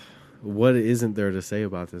 What isn't there to say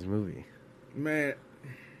about this movie? Man,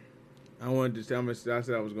 I said I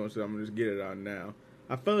was going to say, I'm going to just get it out now.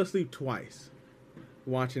 I fell asleep twice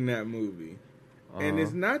watching that movie. And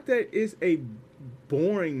it's not that it's a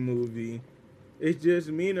boring movie. It's just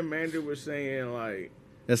me and Amanda were saying, like...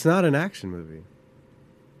 It's not an action movie.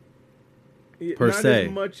 Not as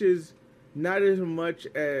much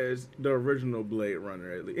as the original Blade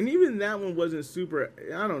Runner, at least. And even that one wasn't super...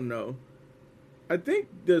 I don't know. I think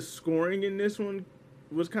the scoring in this one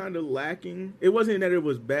was kind of lacking. It wasn't that it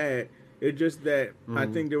was bad. It's just that I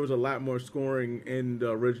think there was a lot more scoring in the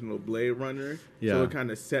original Blade Runner. Yeah. So it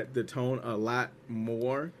kind of set the tone a lot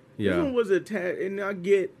more. Yeah. This one was a tad, and I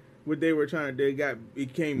get what they were trying to do.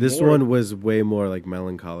 This one was way more like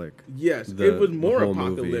melancholic. Yes, it was more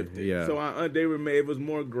apocalyptic. Movie. Yeah. So it was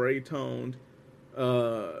more gray toned.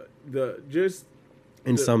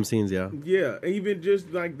 In some scenes, yeah. Yeah, even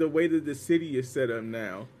just like the way that the city is set up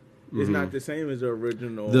now. It's not the same as the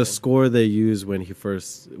original. The score they use when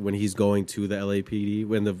he's going to the LAPD,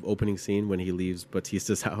 when the opening scene, when he leaves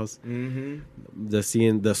Batista's house.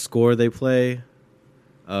 The score they play,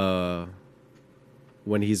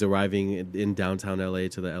 when he's arriving in downtown LA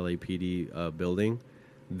to the LAPD building,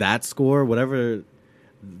 that score, whatever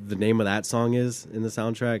the name of that song is in the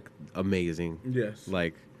soundtrack, amazing. Yes,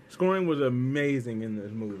 like scoring was amazing in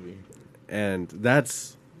this movie, and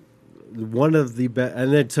that's one of the best.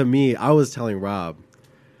 And then to me, I was telling Roger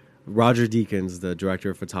Deakins, the director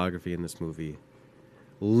of photography in this movie,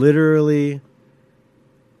 literally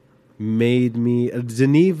made me,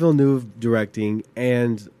 Denis Villeneuve directing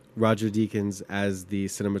and Roger Deakins as the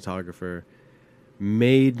cinematographer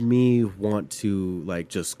made me want to like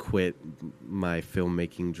just quit my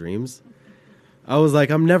filmmaking dreams. I was like,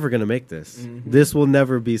 I'm never gonna make this. This will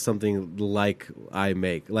never be something like I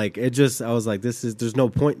make. Like it just, I was like, there's no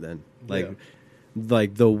point then. Like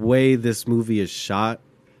the way this movie is shot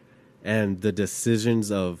and the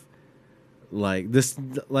decisions of like this,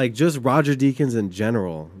 like just Roger Deakins in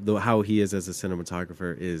general, how he is as a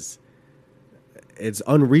cinematographer it's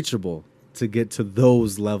unreachable to get to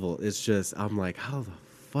those levels. It's just, I'm like, how the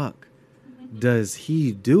fuck does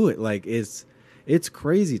he do it? Like it's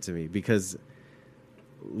crazy to me because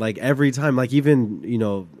like every time, like even, you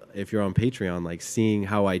know, if you're on Patreon, like seeing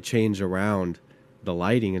how I change around the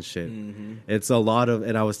lighting and shit, it's a lot of,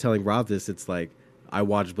 and I was telling Rob this, it's like, I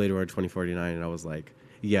watched Blade Runner 2049 and I was like,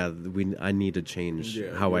 yeah, I need to change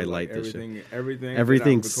how I light this shit.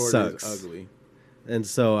 Everything sucks. Ugly. And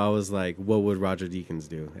so I was like, what would Roger Deakins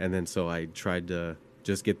do? And then so I tried to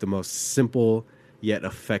just get the most simple yet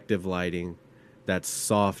effective lighting that's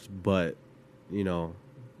soft, but, you know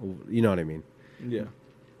what I mean? Yeah.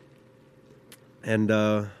 And,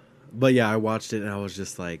 but yeah, I watched it and I was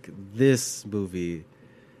just like, this movie,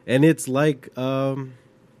 and it's like the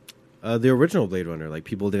original Blade Runner. Like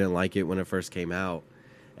people didn't like it when it first came out,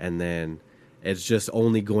 and then it's just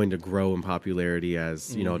only going to grow in popularity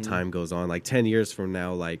as you know time goes on. Like 10 years from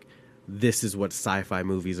now, like this is what sci-fi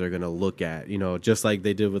movies are going to look at. You know, just like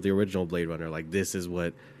they did with the original Blade Runner. Like this is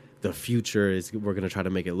what the future is. We're going to try to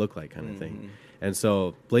make it look like, kind of thing. And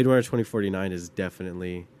so Blade Runner 2049 is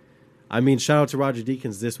definitely. I mean, shout out to Roger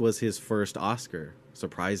Deakins. This was his first Oscar,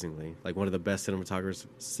 surprisingly. Like, one of the best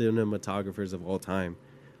cinematographers of all time.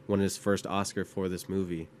 Won his first Oscar for this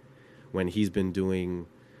movie when he's been doing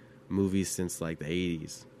movies since, like, the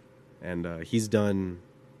 80s. And he's done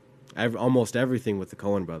almost everything with the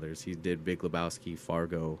Coen brothers. He did Big Lebowski,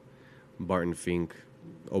 Fargo, Barton Fink,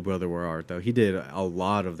 Oh Brother, Where Art Thou? He did a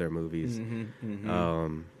lot of their movies.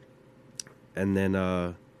 And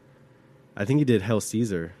then... I think he did Hell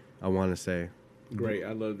Caesar, I want to say. Great,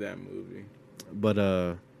 I love that movie. But He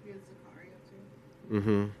was Sicario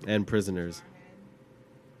too. and Prisoners.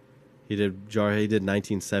 Jarhead. He did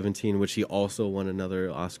 1917, which he also won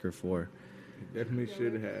another Oscar for. Definitely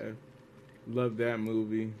should have. Love that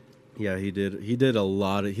movie. Yeah, he did. He did a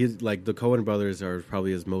lot of. He like the Coen brothers are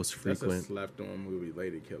probably his most That's frequent. a slept-on movie,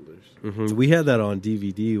 Lady Killers. We had that on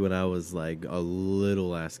DVD when I was like a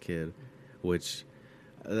little ass kid, which,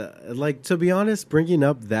 like to be honest, bringing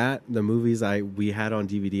up the movies we had on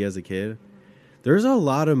DVD as a kid, there's a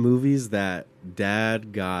lot of movies that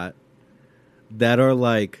Dad got that are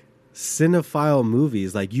like cinephile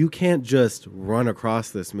movies. Like you can't just run across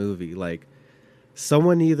this movie. Like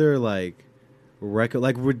someone either like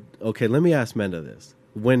okay, let me ask Menda this.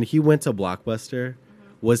 When he went to Blockbuster,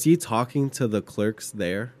 was he talking to the clerks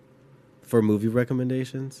there for movie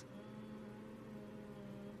recommendations?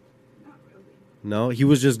 Not really. No, he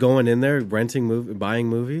was just going in there buying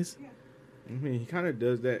movies. Yeah. I mean, he kind of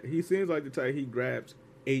does that. He seems like the type he grabs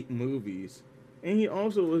 8 movies. And he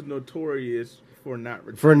also was notorious for not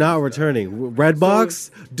returning. stuff. Redbox,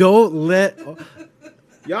 don't let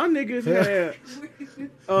Y'all niggas had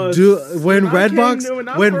when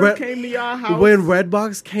Redbox came to y'all house. when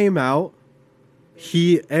Redbox came out,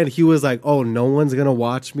 he was like, "Oh, no one's gonna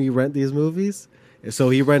watch me rent these movies," so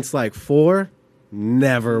he rents like 4,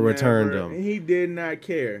 never returned them. He did not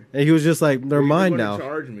care. And he was just like, "They're mine now."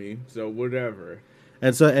 Charge me, so whatever.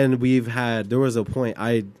 And there was a point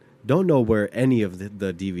I don't know where any of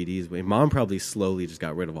the DVDs went. Mom probably slowly just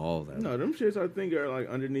got rid of all of them. No, them shits I think are like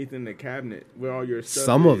underneath in the cabinet where all your stuff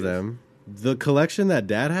Some is. of them. The collection that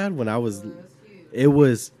Dad had when I was, Well, that's huge. it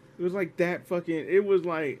was It was like that fucking. It was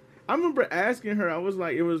like I remember asking her. I was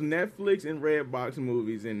like, it was Netflix and Redbox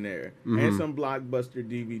movies in there, and some Blockbuster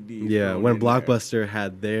DVDs. yeah. thrown When in there. Blockbuster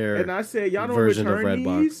had their And I said, y'all don't version of return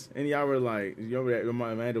Redbox. these, and y'all were like,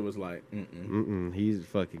 my Amanda was like, he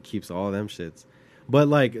fucking keeps all them shits. But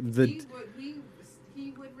like He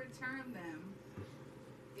would return them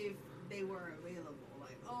if they were available.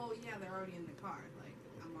 Like, oh yeah, they're already in the car. Like,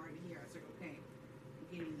 I'm already here. I said, okay,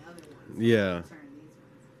 I'm getting the other ones. Yeah. I'll return these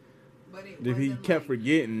ones. But if he wasn't kept like,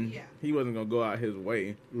 forgetting, yeah. he wasn't gonna go out his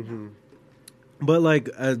way. But like,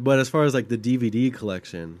 but as far as like the DVD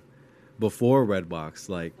collection before Redbox,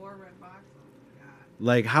 like, For Redbox, oh my god.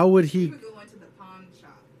 like how would He he? would go into the pawn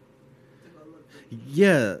shop to go look for these.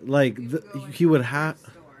 Yeah, like He would go into he would the have.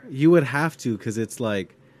 thrift store. You would have to, because it's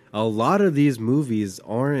like a lot of these movies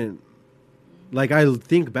aren't like, I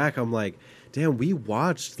think back, I'm like, damn, we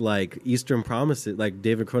watched like Eastern Promises, like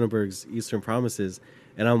David Cronenberg's Eastern Promises,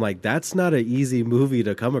 and I'm like, that's not an easy movie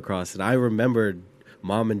to come across. And I remembered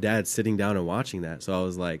Mom and Dad sitting down and watching that, so I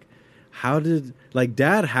was like,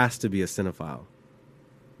 Dad has to be a cinephile,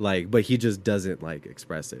 like, but he just doesn't like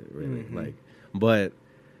express it really, like, but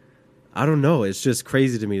I don't know. It's just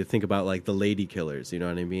crazy to me to think about like the Lady Killers, you know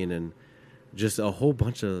what I mean, and just a whole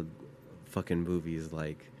bunch of fucking movies.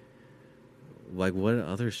 Like what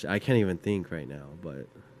other? I can't even think right now. But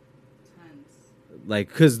Tons. like,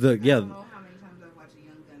 cause I don't know how many times I've watched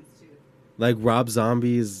Young Guns too. like Rob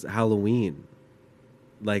Zombie's Halloween,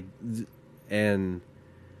 like, and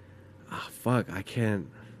fuck, I can't.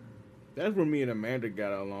 That's where me and Amanda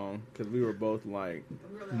got along because we were both like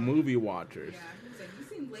We were like, movie watchers. Yeah, he was like, "You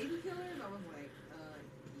seen Lady Killers?" I was like,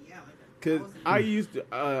 "Yeah." Like, Cause I used to,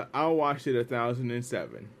 I watched it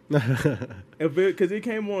 1,007. Because it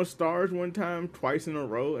came on Stars one time, twice in a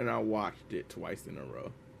row, and I watched it twice in a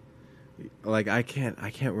row. Like I can't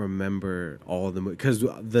remember all the because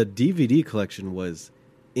the DVD collection was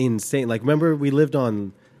insane. Like remember we lived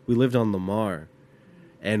on Lamar,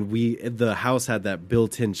 and the house had that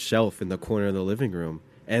built-in shelf in the corner of the living room,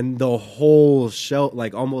 and the whole shelf,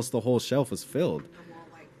 like almost the whole shelf, was filled. the wall,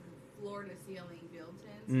 like floor to ceiling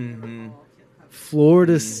built-ins. They were all covered. Floor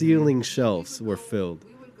to ceiling shelves were filled.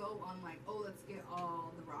 We would go on like, oh, let's get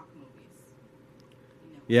all the Rock movies.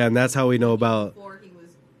 You know, Yeah, and that's how we know about.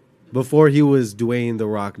 Before he was Dwayne The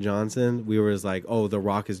Rock Johnson, we were like, oh, The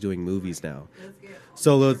Rock is doing movies now.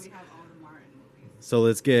 So let's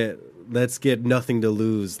get Nothing to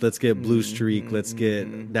Lose. Let's get Blue Streak. Let's get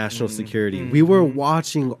National Security. We were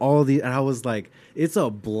watching all the, and I was like, it's a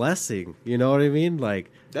blessing. You know what I mean? Like,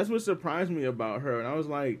 that's what surprised me about her. And I was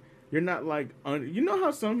like, you're not like, you know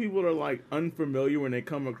how some people are like unfamiliar when they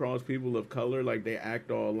come across people of color, like they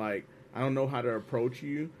act all like, I don't know how to approach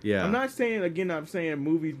you. Yeah. I'm not saying, again, I'm saying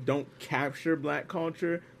movies don't capture black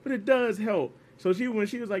culture, but it does help. So when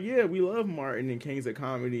she was like, yeah, we love Martin and Kings of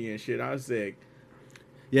Comedy and shit, I was like,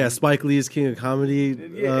 yeah, Spike Lee's King of Comedy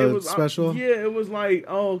it was special. it was like,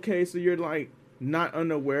 oh, okay, so you're like not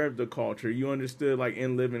unaware of the culture. You understood like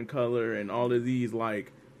In Living Color and all of these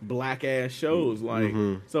like black ass shows. Like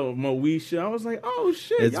so Moesha, I was like, oh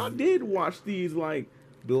shit, y'all did watch these like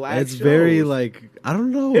black it's shows. very like I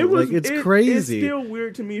don't know. It was like it's crazy. It's still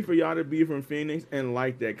weird to me for y'all to be from Phoenix and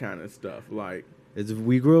like that kind of stuff. Like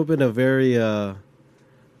we grew up in a very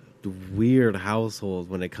weird household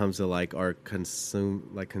when it comes to like our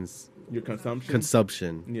your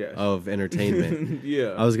consumption Yes. of entertainment. Yeah,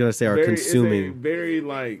 I was gonna say our very, consuming. it's a very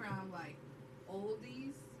like from like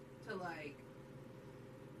oldies to like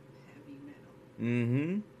heavy metal.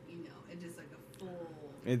 mm-hmm. You know, it's just like a full.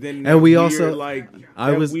 And then And we weird, also- like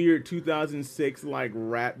I that was- weird 2006 like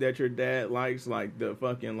rap that your dad likes, like the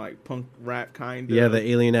fucking like punk rap kind of. Yeah, the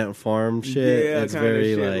Alien Ant Farm shit. Yeah, it's kind of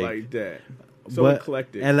very shit like that. So but-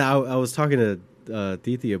 eclectic. And I was talking to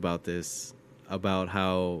Titi about this, about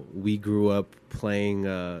how we grew up playing.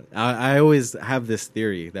 I always have this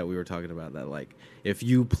theory that we were talking about that like if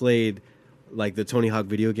you played like the Tony Hawk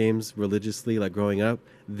video games religiously, like growing up,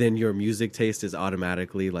 then your music taste is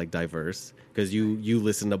automatically like diverse because you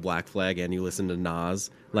listen to Black Flag and you listen to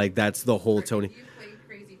Nas. Like that's the whole Like, Tony. if you played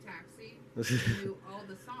Crazy Taxi, you knew all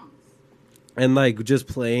the songs. And like just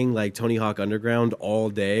playing like Tony Hawk Underground all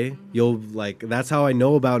day, you'll like that's how I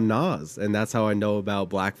know about Nas, and that's how I know about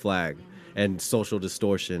Black Flag and Social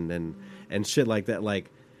Distortion and shit like that. Like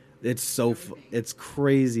it's so it's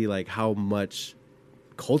crazy like how much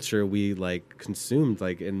culture we like consumed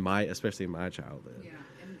like especially in my childhood. Yeah,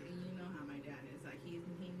 and you know how my dad is. Like he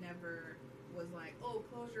never was like, "Oh,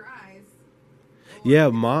 close your eyes." Or, Yeah,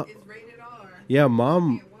 It's rated R. Yeah, You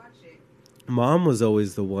mom can't watch it. mom was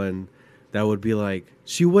always the one that would be like,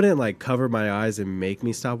 she wouldn't like cover my eyes and make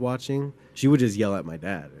me stop watching. She would just yell at my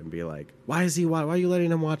dad and be like, why are you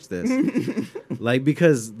letting him watch this? Like,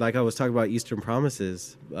 because like I was talking about Eastern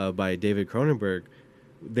Promises by David Cronenberg,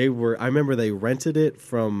 I remember they rented it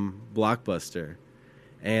from Blockbuster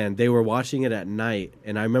and they were watching it at night.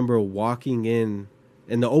 And I remember walking in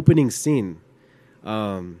the opening scene,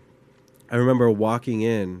 I remember walking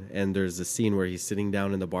in and there's a scene where he's sitting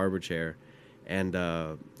down in the barber chair and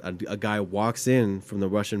a guy walks in from the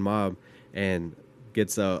Russian mob and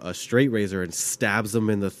gets a straight razor and stabs him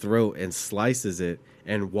in the throat and slices it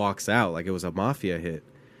and walks out like it was a mafia hit.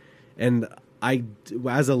 And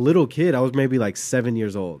as a little kid, I was maybe like 7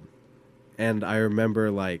 years old. And I remember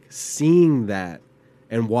like seeing that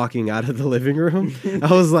and walking out of the living room.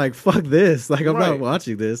 I was like, fuck this. Like, I'm not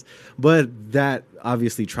watching this. But that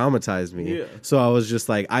obviously traumatized me. Yeah. So I was just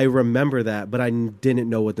like, I remember that, but I didn't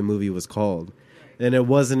know what the movie was called. And it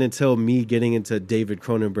wasn't until me getting into David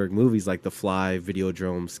Cronenberg movies like The Fly,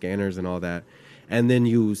 Videodrome, Scanners, and all that. And then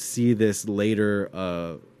you see this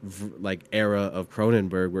later like era of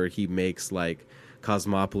Cronenberg where he makes like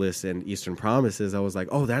Cosmopolis and Eastern Promises. I was like,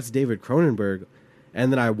 oh, that's David Cronenberg.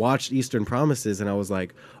 And then I watched Eastern Promises and I was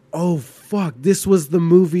like, oh, fuck, this was the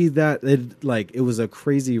movie that it was a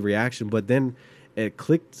crazy reaction. But then it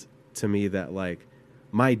clicked to me that like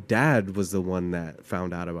my dad was the one that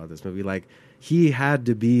found out about this movie. Like he had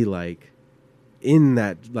to be like in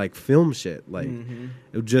that like film shit, like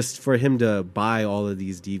just for him to buy all of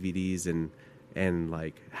these DVDs and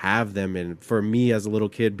like have them. And for me as a little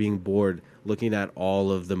kid being bored, looking at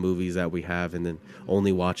all of the movies that we have and then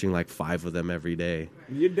only watching like 5 of them every day.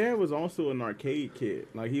 Your dad was also an arcade kid.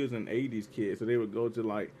 Like he was an 80s kid. So they would go to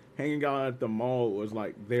like hanging out at the mall was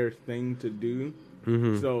like their thing to do.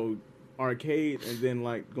 So arcade and then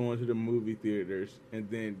like going to the movie theaters and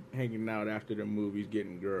then hanging out after the movies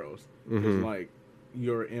getting girls. It's like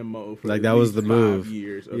your MO for Like at that was least the move. 5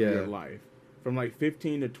 years of your life. From like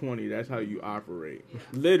 15 to 20, that's how you operate.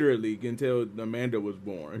 Literally until Amanda was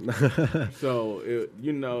born. So,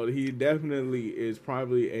 he definitely is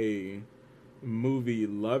probably a movie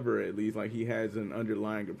lover, at least. Like, he has an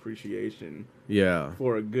underlying appreciation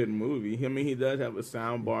for a good movie. I mean, he does have a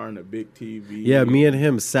sound bar and a big TV. Yeah, me and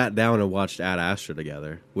him sat down and watched Ad Astra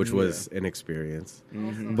together, which was an experience.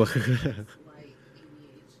 Also, But he has like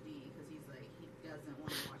ADHD because he's like he doesn't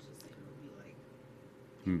want to watch the same movie like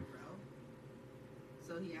in a row.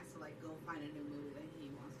 So he has to like go find a new movie that he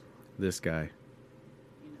wants to watch. this guy.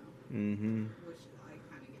 Which I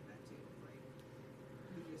kind of get that too.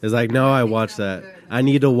 Like, It's like, no, I watched that. I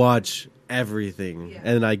need to watch everything. Yeah.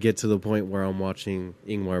 And I get to the point where I'm watching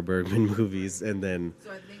Ingmar Bergman movies and then... So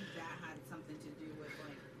I think that had something to do with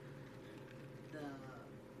like the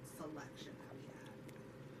selection that we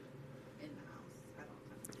had in the house at all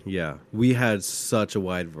times. Yeah, we had such a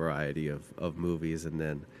wide variety of movies. And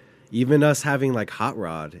then even us having like Hot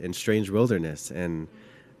Rod and Strange Wilderness and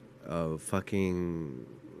fucking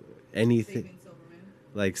anything. Saving Silverman.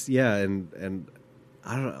 Like, yeah, and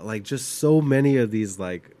I don't know, like just so many of these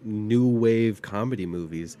like new wave comedy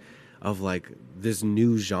movies of like this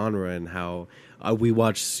new genre and how we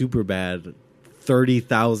watched Superbad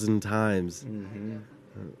 30,000 times Mm-hmm.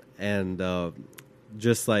 and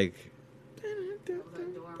just like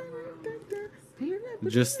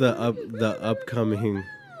just the upcoming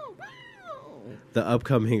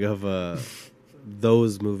of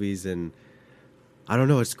those movies, and I don't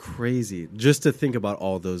know, it's crazy just to think about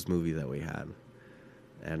all those movies that we had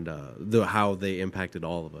and how they impacted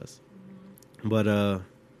all of us. But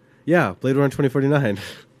yeah, Blade Runner 2049.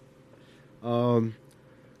 How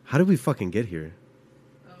did we fucking get here?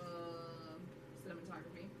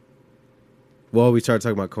 Cinematography. Well, we started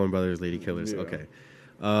talking about Coen Brothers, Lady Killers. Yeah. Okay.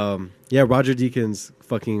 Yeah, Roger Deakins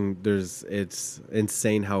fucking, it's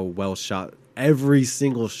insane how well shot. Every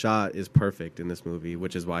single shot is perfect in this movie,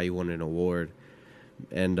 which is why he won an award.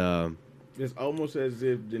 And It's almost as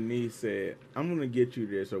if Denise said, I'm going to get you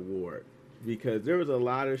this award. Because there was a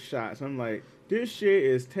lot of shots. I'm like, this shit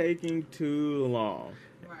is taking too long.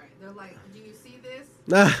 Right. They're like, do you see this?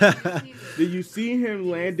 Do you see him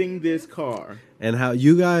landing this car? and how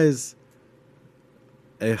you guys,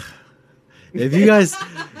 if you guys,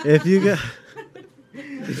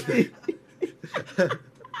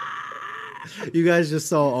 you guys just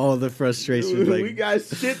saw all the frustration. Like, we got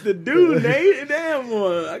shit to do, Nate. Damn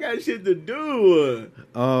one. I got shit to do.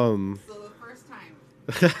 So the first time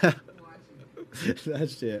watching that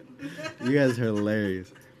shit. You guys are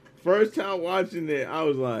hilarious. First time watching it, I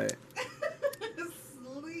was like,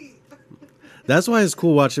 sleep. That's why it's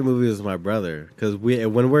cool watching movies with my brother, because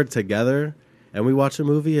when we're together and we watch a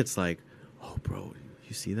movie, it's like, oh, bro,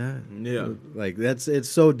 you see that? yeah. Like it's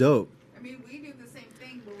so dope. I mean, we do the same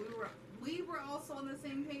thing, but we were also on the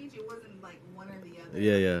same page. It wasn't like one or the other.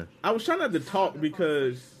 Yeah. I was trying not to talk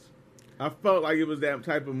because I felt like it was that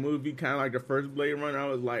type of movie, kind of like the first Blade Runner. I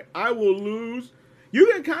was like, I will lose. You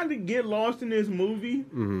can kind of get lost in this movie.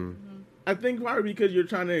 Mm-hmm. I think probably because you're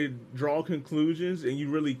trying to draw conclusions and you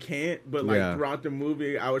really can't. But like Yeah. throughout the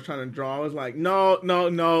movie, I was trying to draw. I was like, no.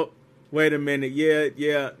 Wait a minute. Yeah.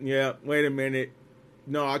 Wait a minute.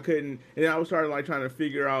 No, I couldn't. And I was started like trying to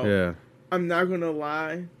figure out. Yeah. I'm not gonna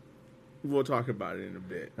lie. We'll talk about it in a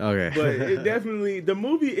bit. Okay. But it definitely, the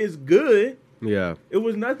movie is good. Yeah. It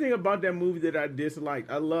was nothing about that movie that I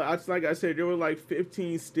disliked. Like I said, there were like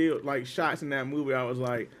 15 still like shots in that movie. I was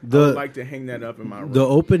like, I would like to hang that up in my room. The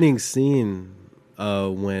opening scene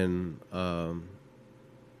when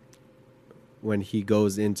he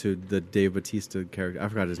goes into the Dave Bautista character, I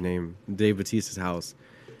forgot his name, Dave Bautista's house.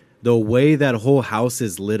 The way that whole house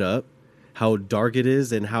is lit up, how dark it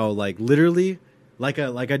is, and how like literally, like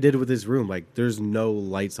I did with this room, like there's no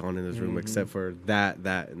lights on in this room except for that,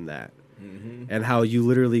 and that, and how you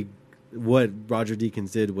literally, what Roger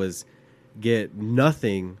Deakins did was get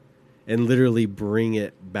nothing and literally bring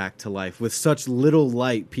it back to life with such little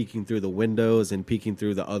light peeking through the windows and peeking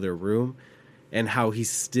through the other room, and how he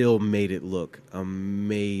still made it look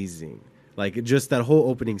amazing. Like just that whole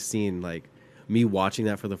opening scene, like me watching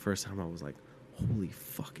that for the first time, I was like, holy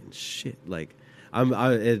fucking shit. Like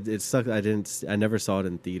it sucked. I never saw it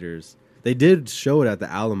in theaters. They did show it at the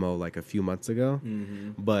Alamo like a few months ago,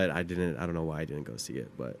 but I don't know why I didn't go see it.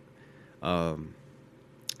 But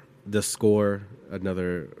the score,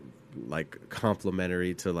 another like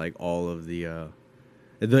complimentary to like all of the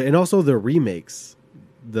and also the remakes,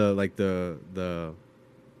 the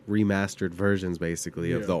remastered versions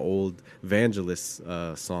basically of the old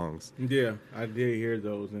Vangelis songs. Yeah, I did hear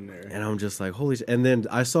those in there. And I'm just like, holy shit. And then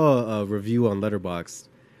I saw a review on Letterboxd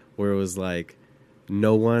where it was like,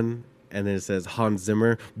 no one, and then it says Hans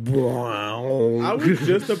Zimmer. I was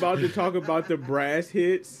just about to talk about the brass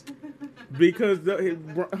hits because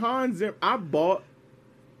Hans Zimmer, I bought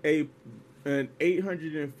an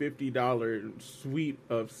 $850 suite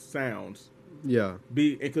of sounds. Yeah.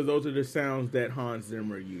 Because those are the sounds that Hans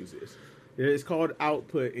Zimmer uses. It's called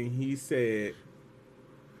Output, and he said,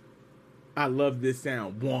 I love this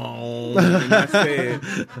sound. And I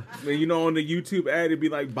said, you know, on the YouTube ad, it'd be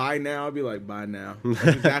like, buy now. I'd be like, buy now.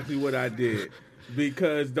 That's exactly what I did.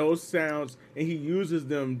 Because those sounds, and he uses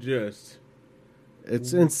them just.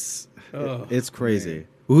 It's crazy. Man.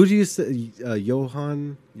 Who do you say?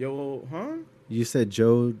 Johan? You said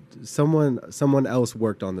Joe. Someone else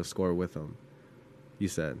worked on the score with him. You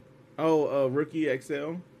said. Oh, Rookie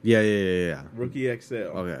XL? Yeah. Rookie XL.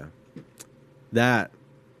 Okay. That.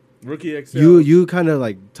 Rookie XL. You kind of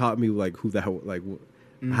like taught me like who that like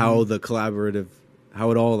how the collaborative, how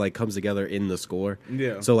it all like comes together in the score.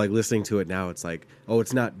 Yeah. So like listening to it now, it's like, oh,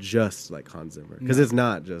 it's not just like Hans Zimmer, because it's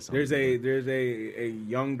not just. There's a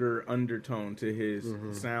younger undertone to his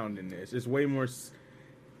sound in this. It's way more.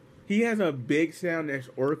 he has a big sound that's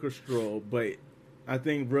orchestral, but I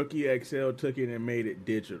think Rookie XL took it and made it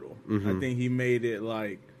digital. I think he made it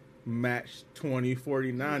like match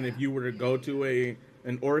 2049. If you were to go to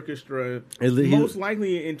an orchestra, most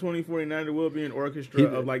likely in 2049 there will be an orchestra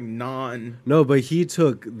of like No, but he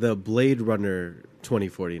took the Blade Runner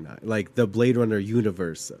 2049, like the Blade Runner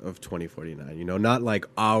universe of 2049. You know, not like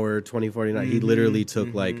our 2049. He literally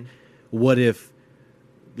took like, what if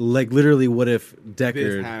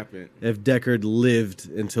Deckard, if Deckard lived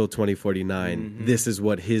until 2049, this is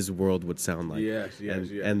what his world would sound like. Yes.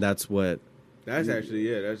 And that's what. That's actually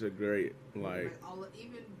that's a great like. The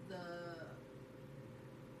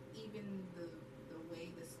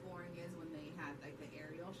way the scoring is when they have like the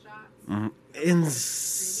aerial shots.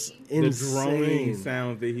 The droning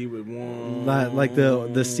sounds that he would want, like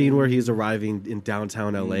the scene where he's arriving in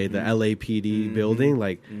downtown LA, the LAPD building,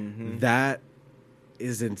 like that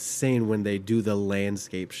is insane when they do the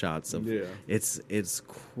landscape shots of it's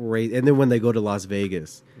crazy. And then when they go to Las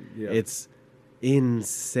Vegas, it's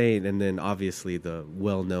insane. And then obviously the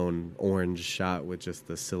well-known orange shot with just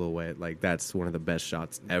the silhouette, like that's one of the best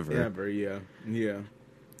shots ever. And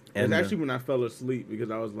it's actually when I fell asleep because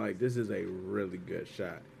I was like, this is a really good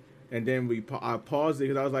shot. And then I paused it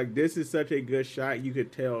because I was like, this is such a good shot. You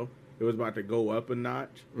could tell it was about to go up a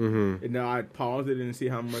notch. And now I paused it and see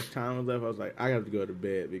how much time was left. I was like, I have to go to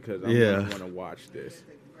bed because I'm going to want to watch this.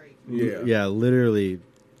 Yeah, literally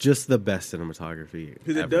just the best cinematography.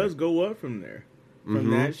 Because it does go up from there. From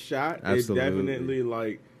that shot, Absolutely. It definitely,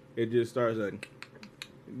 like, it just starts like,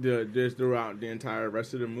 just throughout the entire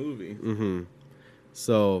rest of the movie.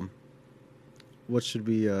 So, what should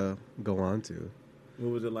we go on to?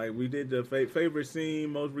 What was it like? We did the favorite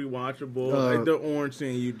scene, most rewatchable, like the orange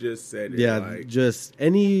scene. You just said it. Yeah, like. Just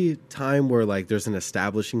any time where like there's an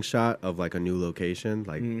establishing shot of like a new location,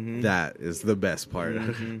 like that is the best part.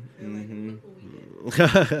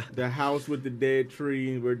 The house with the dead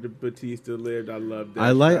tree where the Batista lived. I love that. I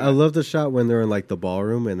love the shot when they're in like the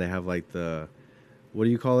ballroom and they have like the, what do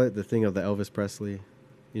you call it? The thing of the Elvis Presley.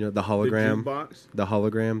 You know, the hologram, the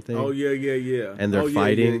hologram thing. Oh yeah. And they're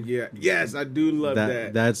fighting. Yeah. Yes, I do love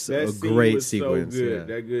that. That's a great sequence. So good.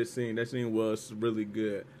 That good scene. That scene was really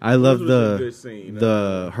good. I love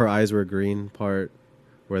the her eyes were green part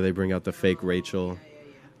where they bring out the fake Rachel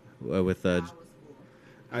with the.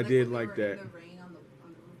 I did like that.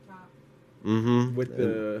 With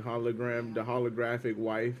the hologram, the holographic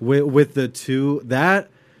wife. With the two that.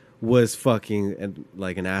 Was fucking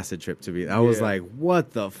like an acid trip to me. I was like,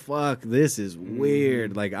 what the fuck? This is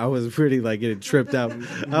weird. Like, I was pretty like getting tripped out.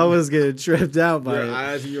 I was getting tripped out by your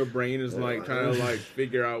eyes and your brain is like trying to like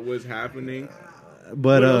figure out what's happening.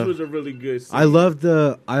 But that was a really good scene. I love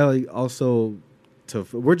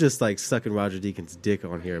we're just like sucking Roger Deakins' dick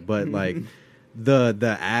on here, but like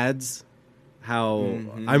the ads, how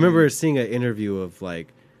I remember seeing an interview of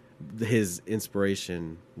like his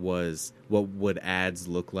inspiration was what would ads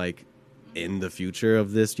look like in the future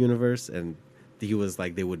of this universe, and he was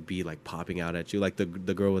like they would be like popping out at you, like the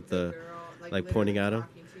girl with the like pointing at him.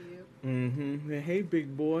 Hey,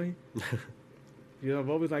 big boy. You know,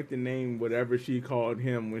 I've always liked the name whatever she called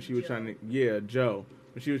him when she was trying to Joe,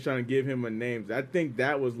 when she was trying to give him a name. I think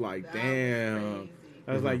that was like damn.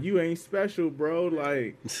 I was like, you ain't special, bro.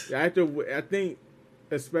 Like I think.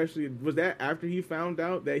 Especially, was that after he found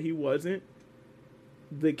out that he wasn't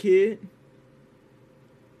the kid?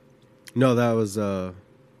 No, that was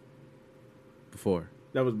before.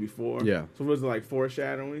 That was before? Yeah. So was it like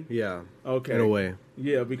foreshadowing? Yeah. Okay. In a way.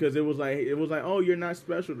 Yeah, because it was like, oh, you're not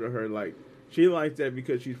special to her. Like, she likes that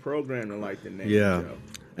because she's programmed to like the name. Yeah. Joe.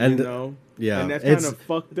 And, you know? Yeah. And that's kind of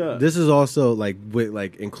fucked up. This is also, like, with,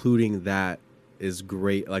 including that is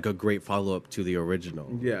great, like, a great follow-up to the original.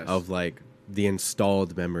 Yes. Of, like, the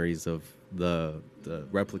installed memories of the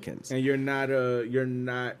replicants. And you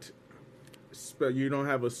don't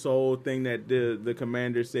have a soul thing that the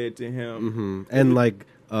commander said to him. And like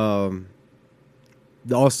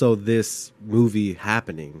also this movie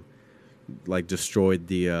happening like destroyed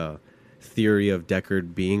the theory of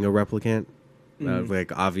Deckard being a replicant.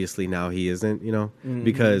 Like obviously now he isn't, you know,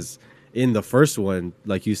 because in the first one,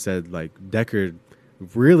 like you said, like Deckard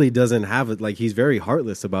really doesn't have it. Like he's very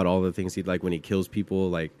heartless about all the things he like when he kills people.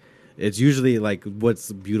 Like it's usually like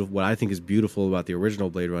what's beautiful. What I think is beautiful about the original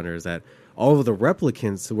Blade Runner is that all of the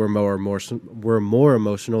replicants were more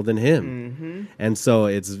emotional than him, and so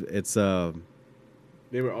it's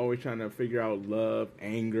they were always trying to figure out love,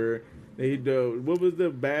 anger. What was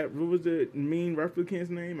the mean replicant's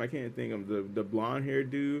name? I can't think of the blonde haired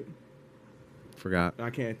dude. Forgot. I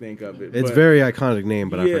can't think of it. It's a very iconic name,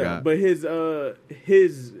 but I forgot. But his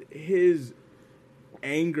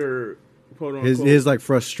anger, quote unquote, his like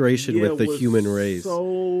frustration yeah, with the was human race.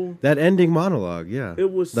 So That ending monologue, yeah.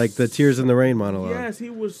 it was like the Tears in the Rain monologue. Yes, he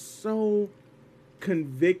was so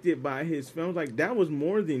convicted by his films. Like that was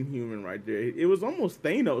more than human right there. It was almost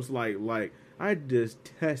Thanos like I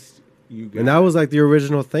detest you guys. And that was like the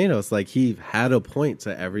original Thanos. Like he had a point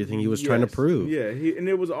to everything he was trying to prove. Yeah, and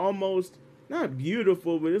it was almost not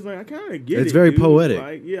beautiful, but it's like I kind of get it. It's very dude. poetic.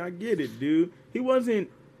 Like, yeah, I get it, dude. He wasn't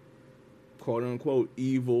quote unquote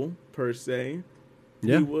evil per se.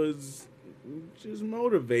 Yeah. He was just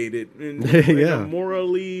motivated in, Yeah. a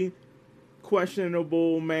morally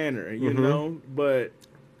questionable manner, you Mhm. know. But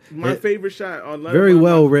my favorite shot on very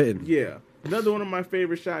well written. Yeah, another one of my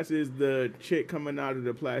favorite shots is the chick coming out of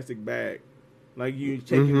the plastic bag. Like you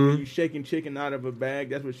shaking chicken out of a bag.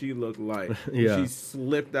 That's what she looked like. Yeah. She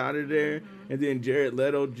slipped out of there, and then Jared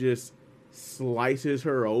Leto just slices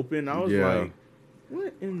her open. I was Yeah. like,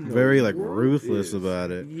 what in the Very like world ruthless is-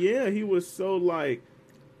 about it. Yeah, he was so like.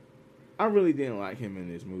 I really didn't like him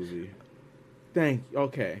in this movie.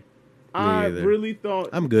 Okay. I either. really thought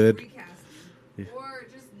I'm good. Recasting. Or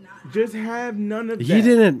just not. just have none of that. He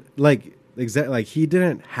didn't like he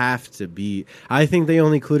didn't have to be. I think they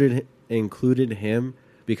only included him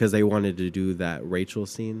because they wanted to do that Rachel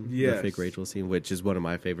scene, Yes. the fake Rachel scene, which is one of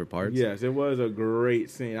my favorite parts. Yes, it was a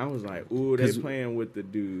great scene. I was like, ooh, they 'Cause- playing with the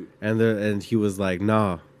dude. And he was like,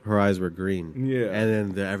 nah, her eyes were green. Yeah.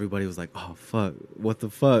 And then everybody was like, oh fuck, what the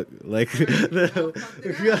fuck? Like, So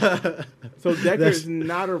Deckard's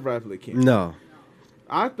not a replicant. no.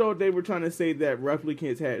 I thought they were trying to say that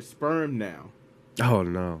replicants had sperm now. Oh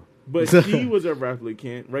no. But she was a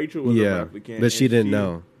replicant. Rachel was Yeah, a replicant. but she and didn't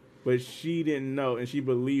know. But she didn't know, and she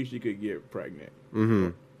believed she could get pregnant. Mm-hmm.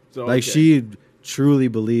 So Like okay. she truly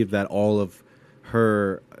believed that all of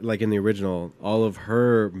her, like in the original, all of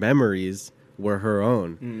her memories were her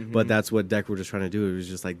own. Mhm. But that's what Deckard was trying to do. It was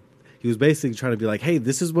just like he was basically trying to be like, hey,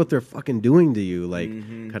 this is what they're fucking doing to you, like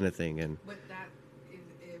Mhm. kind of thing. And But that, if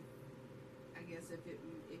I guess if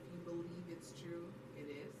you believe it's true, it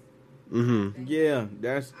is. mm-hmm. Yeah,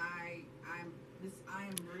 that's I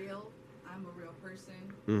am real. I'm a real person.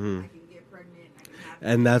 Mm-hmm. I can get pregnant. I can have.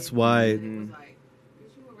 And a that's kid. why- And it was like,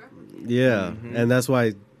 is you a replicant? Yeah, Mhm. and that's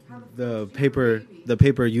why How the fuck is she a baby?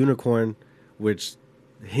 paper unicorn, which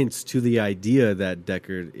hints to the idea that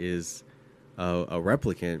Deckard is a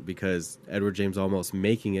replicant, because Edward James almost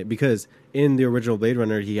making it, because in the original Blade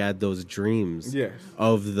Runner he had those dreams yes.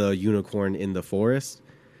 of the unicorn in the forest,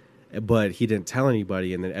 but he didn't tell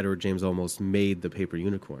anybody, and then Edward James almost made the paper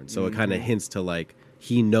unicorn. So it kind of hints to like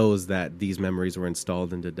he knows that these memories were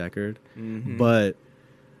installed into Deckard, Mhm. but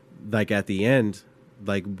like at the end,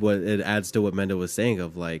 like what it adds to what Mendo was saying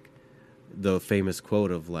of like the famous quote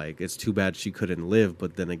of like, it's too bad she couldn't live,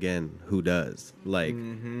 but then again, who does? Like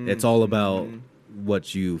Mhm. it's all about Mhm.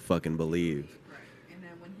 what you fucking believe. Right. And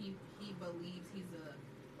then when he believes he's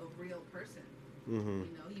a real person, Mm-hmm.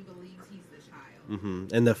 you know, he believes he's the child.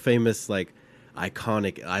 Mm-hmm. And the famous like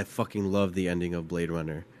iconic, I fucking love the ending of Blade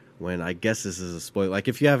Runner. When I guess this is a spoiler. Like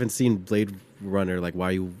if you haven't seen Blade Runner, like why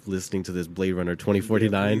are you listening to this Blade Runner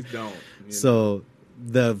 2049? Yeah, please don't. You So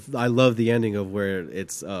I love the ending of where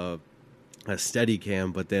it's a steady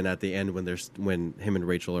cam, but then at the end when him and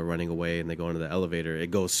Rachel are running away and they go into the elevator,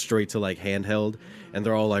 it goes straight to like handheld, and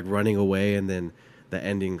they're all like running away, and then the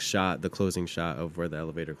ending shot, the closing shot of where the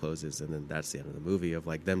elevator closes, and then that's the end of the movie of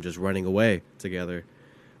like them just running away together.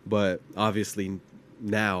 But obviously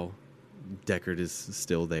now Deckard is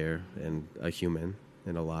still there and a human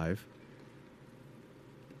and alive.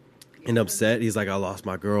 And upset, he's like, I lost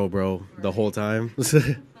my girl, bro, the whole time.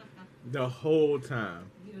 the whole time.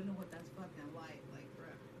 You don't know what that's fucking like, bro.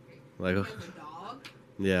 Okay. Like, There's a dog.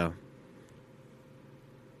 yeah.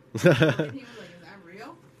 And he was like, "Is that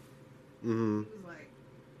real?" hmm He was like,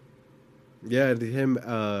 Yeah, and him.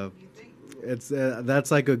 "You think?" It's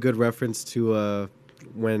that's like a good reference to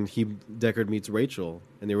when Deckard meets Rachel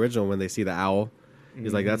in the original when they see the owl.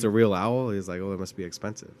 He's like, "That's a real owl." He's like, "Oh, it must be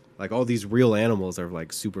expensive." Like all these real animals are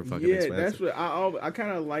like super fucking Yeah, expensive. that's what I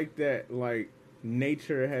kind of like that. Like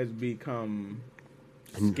nature has become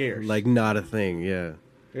scarce. Like not a thing. Yeah.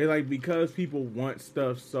 It's like because people want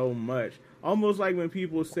stuff so much. Almost like when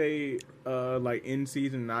people say like in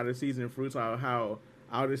season, out of season fruits, how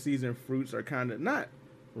out of season fruits are kind of not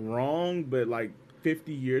wrong, but like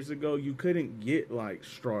 50 years ago you couldn't get like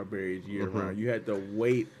strawberries year round. You had to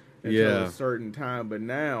wait until a certain time, but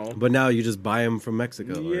now you just buy them from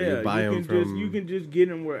Mexico. Or you buy them from. you can just get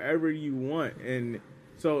them wherever you want. And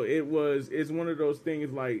so it's one of those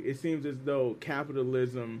things, like it seems as though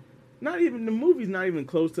capitalism, not even the movie's not even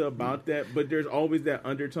close to about that, but there's always that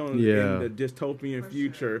undertone in the dystopian For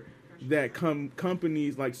future sure. that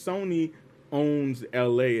companies like Sony owns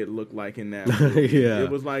LA. It looked like in that movie. Yeah. It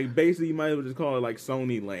was like basically you might as well just call it like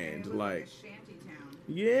Sony Land. It was Like a shanty town.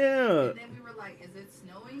 yeah, And then we were like, is it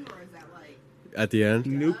snowing or is that like At the end.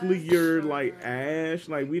 nuclear like ash.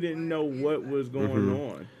 Like we didn't know what was going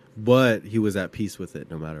on. But he was at peace with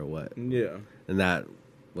it no matter what. Yeah. And that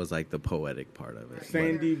was like the poetic part of it.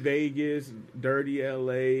 Sandy Vegas, dirty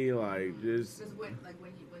LA, like just because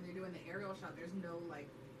when you're doing the aerial shot, there's no like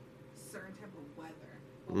certain type of weather.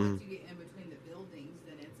 But once you get in between the buildings,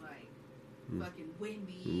 then it's like fucking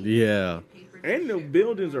windy. Yeah. and the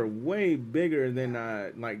buildings are way bigger than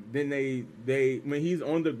than they when he's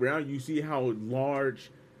on the ground, you see how large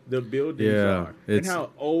the buildings are and how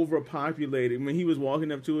overpopulated. When he was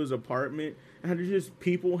walking up to his apartment, and there's just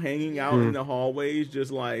people hanging out in the hallways,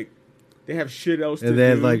 just like they have shit else to do. And they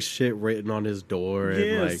had like shit written on his door,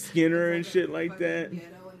 and like Skinner and shit like that.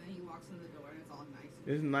 Ghetto, and then he walks in the door, and it's all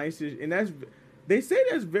nice. It's nice, and that's they say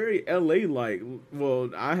that's very LA like. Well,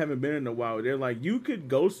 I haven't been in a while. They're like you could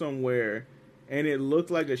go somewhere. And it looked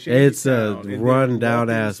like a shanty it's a town, run down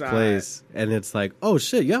ass place, and it's like, oh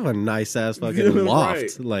shit, you have a nice ass fucking loft,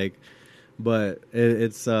 Right. like, but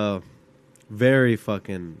it's very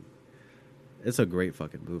fucking. It's a great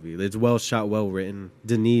fucking movie. It's well shot, well written.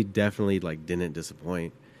 Denis definitely like didn't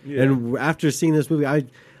disappoint. Yeah. And after seeing this movie,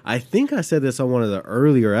 I think I said this on one of the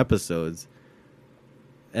earlier episodes,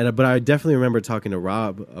 but I definitely remember talking to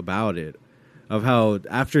Rob about it. Of how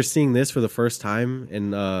after seeing this for the first time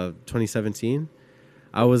in 2017,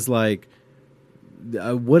 I was like,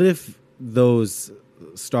 what if those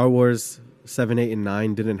Star Wars 7, 8, and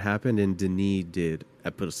 9 didn't happen and Denis did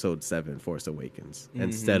Episode 7, Force Awakens,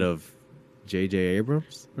 instead of J.J.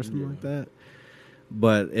 Abrams or something like that?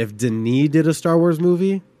 But if Denis did a Star Wars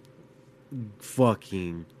movie,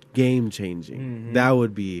 fucking game-changing. That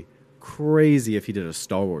would be crazy if he did a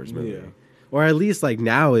Star Wars movie. Yeah. Or at least like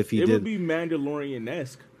now if he it did. would be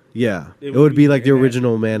Mandalorian-esque. Yeah. It It would would be be like the in that-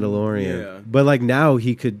 original Mandalorian. Yeah. But like now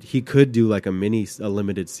he could do like a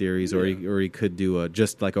limited series or he could do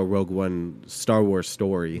just like a Rogue One Star Wars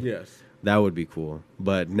story. Yes. That would be cool.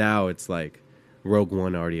 But now it's like Rogue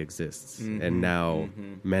One already exists and now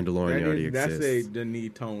Mandalorian already exists. That's a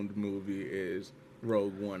Denis-toned movie is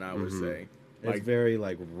Rogue One, I would say. It's very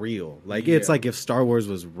like real. Like Yeah. it's like if Star Wars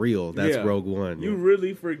was real, that's Yeah. Rogue One. You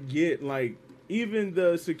really forget, like, even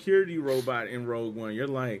the security robot in Rogue One, you're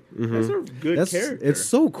like, that's a good character. It's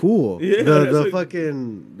so cool. Yeah, the that's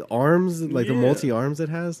fucking arms, like the Yeah. multi arms it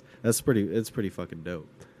has. It's pretty fucking dope.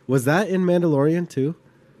 Was that in Mandalorian too?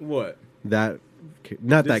 What? That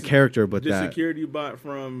not that This- character, but The that security bot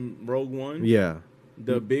from Rogue One? yeah,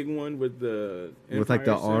 The big one with the with like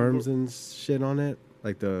the Empire symbol? arms and shit on it,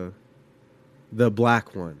 like the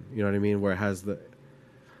black one. You know what I mean? Where it has the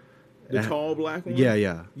tall black one? yeah,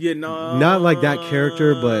 yeah. Yeah, no. Not like that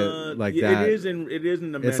character, but like that. It is in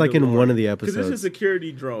the It's like in one of the Because episodes. it's a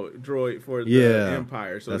security droid for the Yeah,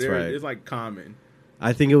 Empire. So that's right. it's like common.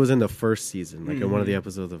 I think it was in the first season, like in one of the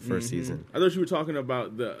episodes of the 1st season. I thought you were talking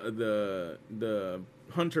about the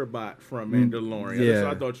hunter bot from Mandalorian. yeah. That's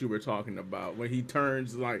what I thought you were talking about when he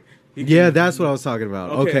turns like. Yeah, that's what I was talking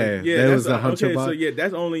about. Okay, yeah, that was the hunter okay, bot. So yeah,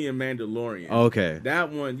 that's only in Mandalorian. Okay.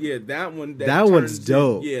 That one, yeah, that one. That one's turns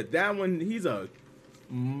dope. Yeah, that one. He's a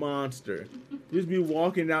monster. Just be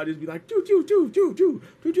walking out, just be like, do do do do do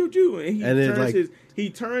do do do, and he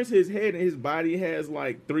turns his head, and his body has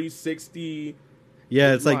like 360.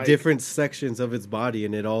 Yeah, it's like like- different sections of its body,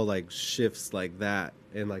 and it all like shifts like that,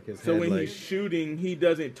 and like his So head, when like he's shooting, he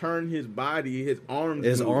doesn't turn his body; his arms.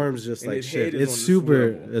 his move, arms just and like his shift. head is It's on the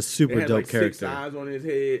super, swivel. a super It has, dope like, 6 character. eyes on his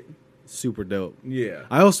head. Super dope. Yeah,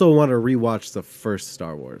 I also want to rewatch the first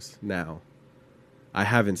Star Wars now. I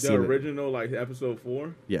haven't the seen it. original, like Episode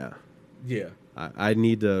 4. Yeah, Yeah, I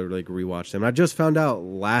need to like rewatch them. I just found out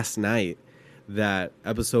last night that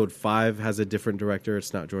Episode 5 has a different director.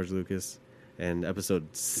 It's not George Lucas. And Episode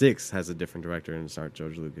 6 has a different director, and it's not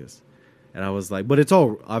George Lucas. And I was like, but it's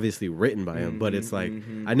all obviously written by him. But it's like,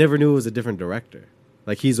 I never knew it was a different director.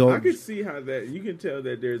 Like he's old. I could see how that you can tell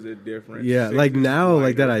that there's a difference. Yeah, Six like is now,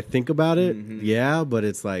 like that lighter. I think about it, yeah, but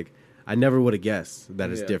it's like I never would have guessed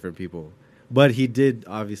that it's Yeah. different people. But he did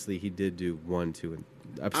do 1, 2, and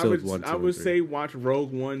episode 1, 2, I would and 3. say watch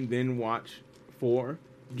Rogue One, then watch 4,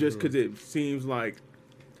 just because it seems like,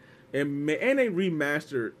 and they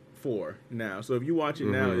remastered 4 now. So if you watch it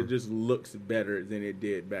now, it just looks better than it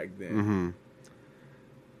did back then.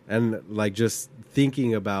 And like just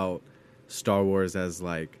thinking about Star Wars as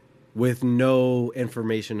like with no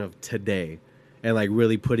information of today, and like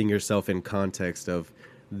really putting yourself in context of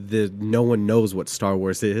no one knows what Star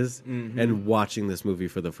Wars is, and watching this movie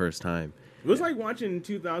for the first time, It was like watching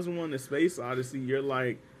 2001: The Space Odyssey. You're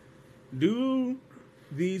like, do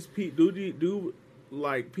these people do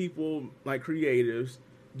like people like creatives?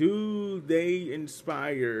 Do they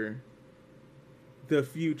inspire the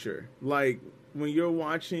future? Like when you're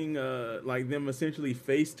watching like them essentially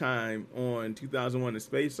FaceTime on 2001: The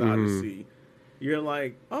Space Odyssey. You're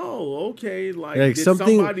like, oh, okay. Like did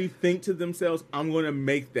somebody think to themselves, I'm gonna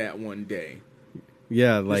make that one day?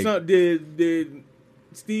 Yeah, like did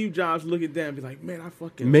Steve Jobs look at that and be like, man, I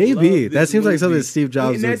fucking maybe love this that seems movie. like something Steve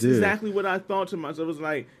Jobs and would that's do. exactly what I thought to myself. It was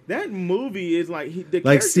like that movie is like the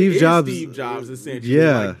like Steve Jobs essentially,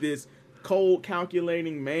 like this cold,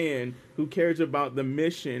 calculating man who cares about the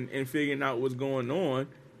mission and figuring out what's going on.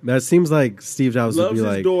 That seems like Steve Jobs loves would be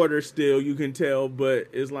his like daughter still, you can tell, but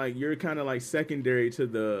it's like you're kind of like secondary to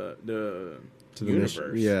the universe.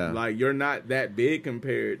 Mission. Yeah, like you're not that big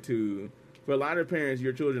compared to. For a lot of parents,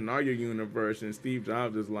 your children are your universe, and Steve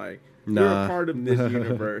Jobs is like, you're a part of this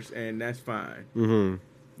universe, and that's fine. Mm-hmm.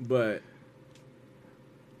 But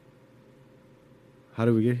how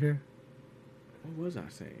did we get here? What was I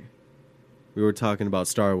saying? We were talking about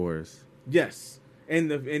Star Wars. Yes, and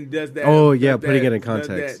does that? Oh yeah, putting it in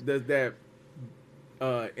context. Does that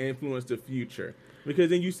influence the future? Because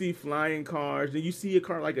then you see flying cars, then you see a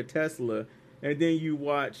car like a Tesla, and then you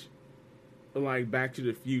watch like Back to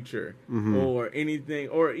the Future or anything,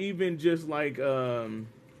 or even just like Total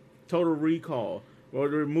Recall, or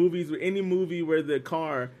the movies, any movie where the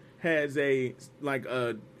car has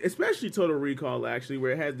especially Total Recall actually,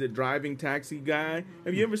 where it has the driving taxi guy.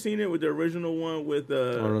 Have you ever seen it with the original one with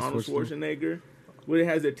Arnold Schwarzenegger? Where it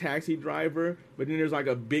has a taxi driver, but then there's like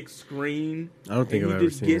a big screen. I don't think I've ever seen it. He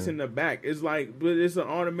just gets in the back. It's like, but it's an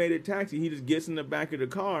automated taxi. He just gets in the back of the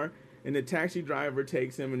car, and the taxi driver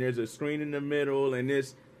takes him, and there's a screen in the middle, and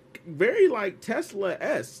it's very like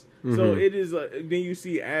Tesla-esque. So it is. Then you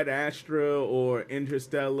see Ad Astra or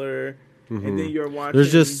Interstellar, and then you're watching.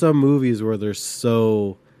 There's just some movies where they're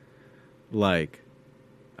so like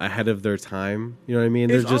ahead of their time. You know what I mean?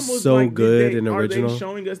 They're just so like, good and original. Are they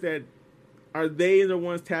showing us that? Are they the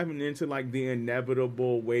ones tapping into like the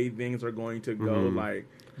inevitable way things are going to go? Like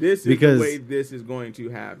this is the way this is going to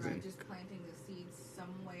happen. Right, just planting the seeds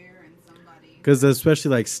somewhere and somebody. Because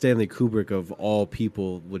especially like Stanley Kubrick of all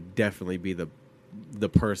people would definitely be the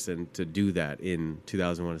person to do that in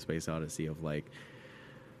 2001: A Space Odyssey of like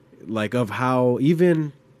of how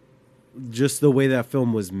even just the way that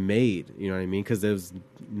film was made. You know what I mean? Because it was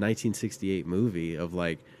 1968 movie of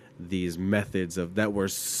like. These methods of that were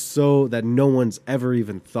so that no one's ever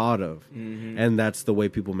even thought of, and that's the way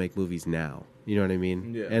people make movies now. You know what I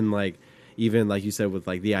mean? Yeah. And like even like you said with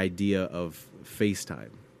like the idea of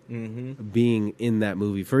FaceTime being in that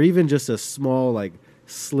movie for even just a small like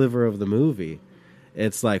sliver of the movie,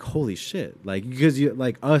 it's like holy shit! Like because you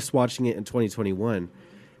like us watching it in 2021,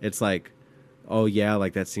 it's like oh yeah,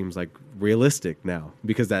 like that seems like realistic now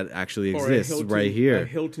because that actually exists right here. A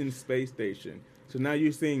Hilton space station. So now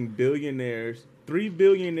you're seeing billionaires, 3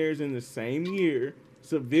 billionaires in the same year,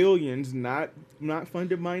 civilians not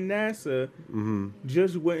funded by NASA,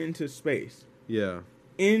 just went into space. Yeah.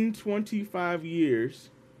 In 25 years,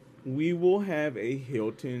 we will have a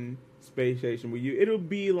Hilton space station where it'll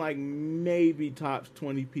be like maybe tops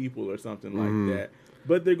 20 people or something like that.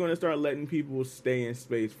 But they're going to start letting people stay in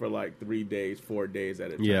space for like 3 days, 4 days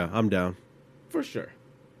at a time. Yeah, I'm down. For sure.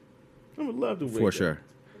 I would love to wait. For sure.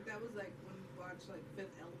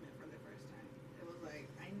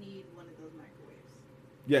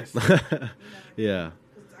 Yes. Yeah.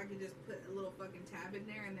 Because I could just put a little fucking tab in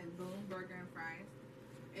there and then boom, burger and fries.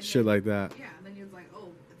 And shit then, like that. Yeah, and then you're like, oh,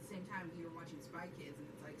 at the same time you were watching Spy Kids, and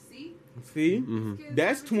it's like, see?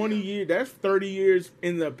 That's 20 years, that's 30 years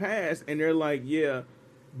in the past, and they're like, yeah,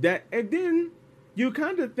 that, and then you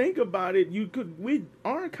kind of think about it, we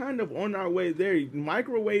are kind of on our way there.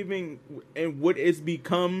 Microwaving and what it's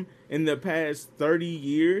become in the past 30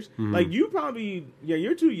 years. Like you probably,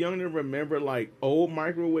 you're too young to remember like old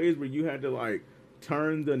microwaves where you had to like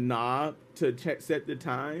turn the knob to set the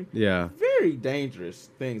time. Yeah. Very dangerous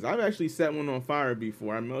things. I've actually set one on fire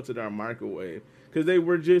before. I melted our microwave because they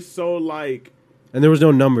were just so like. And there was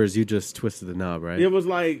no numbers. You just twisted the knob, right? It was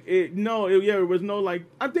like it was no like.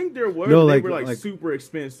 I think there were. No, they like, were like like super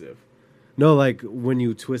expensive. No, like when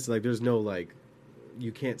you twist, like there's no like,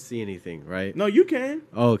 you can't see anything, right? No, you can.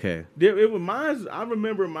 Oh, okay. It was mine. I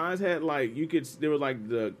remember mine had like you could. There was like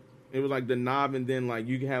it was like the knob, and then like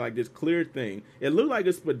you could have like this clear thing. It looked like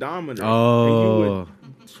a speedometer. Oh. And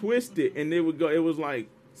you would twist it, and it would go. It was like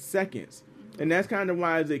seconds, and that's kind of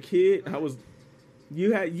why as a kid I was.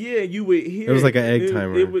 You would hear. It was like an egg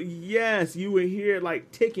timer. Yes, you would hear it like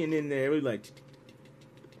ticking in there. It was like,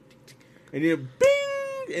 and then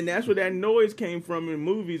bing, and that's where that noise came from in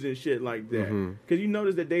movies and shit like that. Because you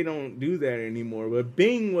notice that they don't do that anymore. But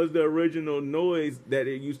bing was the original noise that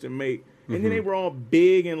it used to make. And then they were all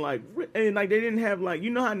big and like they didn't have like, you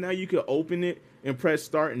know how now you could open it and press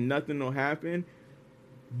start and nothing will happen.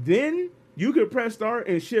 Then you could press start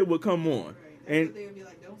and shit would come on. Right. That's And what they would be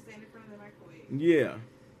like, don't stand in front of the microwave. yeah,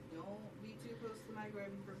 Don't be too close to the microwave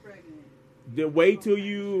if you're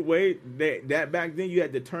pregnant. that back then you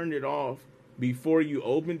had to turn it off before you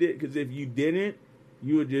opened it, because if you didn't,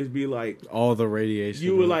 you would just be like, All the radiation.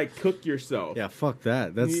 you would like cook yourself. Yeah, fuck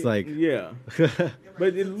that. That's like. yeah. Yeah,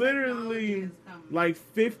 But right. it So literally, technology has come. like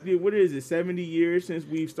 50, what is it, 70 years since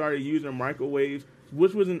we've started using microwaves,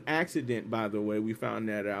 which was an accident, by the way. We found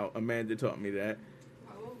that out. Amanda taught me that.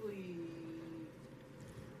 Probably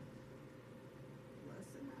less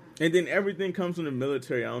than that. And then everything comes from the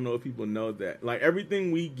military. I don't know if people know that. Like,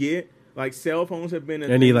 everything we get, like, cell phones have been a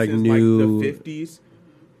Any, thing like, since, new- like, the 50s.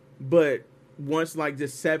 But once, like, the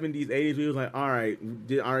 70s, 80s, we was like, all right,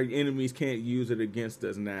 our enemies can't use it against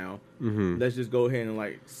us now. Let's just go ahead and,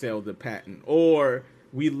 like, sell the patent. Or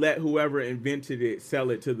we let whoever invented it sell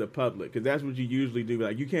it to the public. Because that's what you usually do.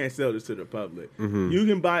 Like, you can't sell this to the public. You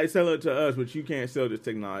can sell it to us, but you can't sell this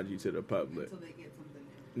technology to the public. Until they get something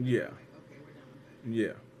new. Yeah. Like, okay, we're done with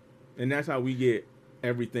Yeah. And that's how we get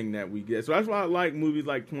everything that we get. So that's why I like movies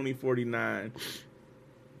like 2049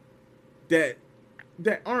 that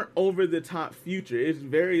aren't over the top future. It's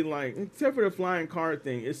very like, except for the flying car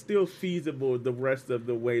thing, it's still feasible the rest of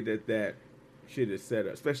the way that shit is set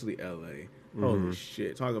up, especially LA. Holy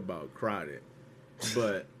shit. Talk about crowded.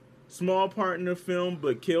 But small part in the film,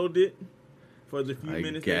 but killed it for the few I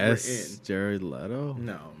minutes guess they Jared Leto. were in.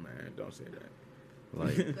 No, man, don't say that.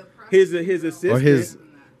 Like, it. The His prostitute assistant, Or his-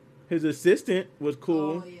 his assistant was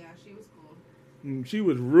cool. Oh yeah, she was cool. She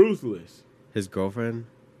was ruthless. his girlfriend.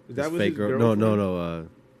 Is that His was fake his girl? girlfriend? No.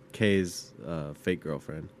 Kay's fake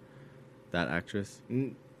girlfriend. That actress.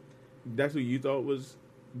 That's what you thought was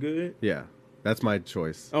good? Yeah, that's my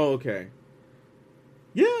choice. Oh, okay.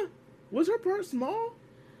 Yeah. Was her part small?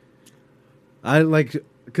 I like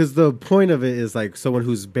because the point of it is like someone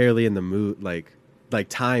who's barely in the mood, like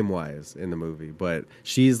time wise in the movie, but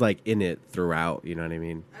she's like in it throughout. You know what I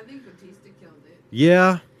mean? I think Batista killed it.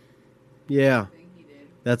 Yeah, I think he did.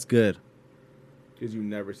 that's good. Because you've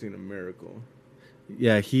never seen a miracle.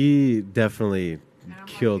 Yeah, he definitely And I'm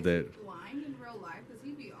killed like, it. is he blind in real life? Because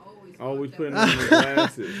he be Always fucked putting up. on the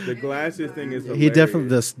glasses. The glasses thing is hilarious. He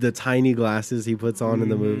definitely the tiny glasses he puts on in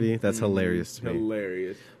the movie. That's hilarious to me.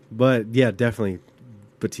 Hilarious. But yeah, definitely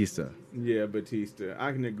Batista. Yeah, Batista.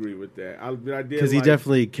 I can agree with that. I did Because he like-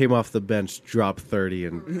 definitely came off the bench, dropped 30,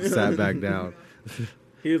 and sat back down.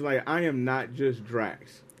 He was like, I am not just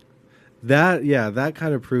Drax. That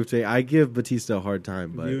kind of proved to me. I give Batista a hard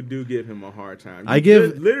time, but You do give him a hard time. I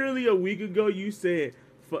give- literally a week ago you said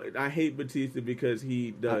I hate Batista because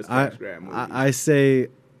he does cash grab movies. I say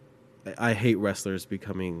I hate wrestlers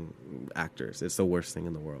becoming actors. It's the worst thing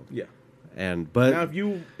in the world. Yeah. But Now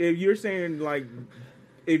if you're saying like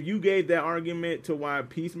if you gave that argument to why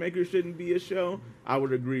Peacemaker shouldn't be a show, I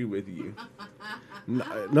would agree with you.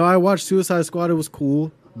 no, I watched Suicide Squad. It was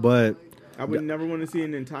cool, but I would never want to see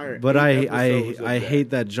an entire. but 8 I episodes of that. hate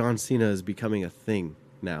that John Cena is becoming a thing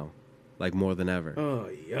now, like more than ever. Oh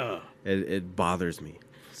yeah. It bothers me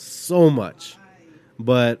so much.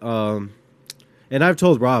 But and I've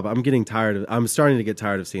told Rob I'm starting to get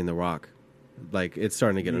tired of seeing The Rock. Like it's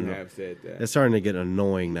starting to get You have said that. it's starting to get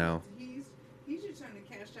annoying now. He's just trying to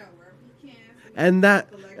cash out wherever he can.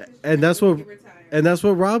 And that's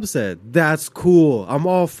what Rob said. That's cool. I'm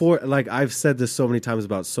all for, like I've said this so many times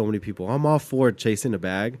about so many people. I'm all for chasing a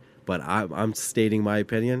bag, but I'm stating my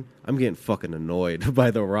opinion. I'm getting fucking annoyed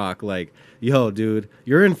by The Rock. Like, yo, dude,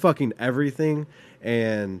 you're in fucking everything,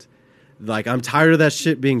 and like I'm tired of that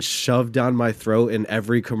shit being shoved down my throat in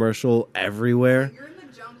every commercial everywhere. You're in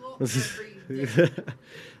the jungle every day.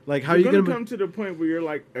 Like, how You're are you gonna gonna come to the point where you're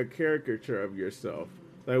like a caricature of yourself?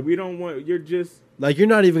 Like we don't want. You're just. like you're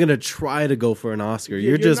not even gonna try to go for an Oscar.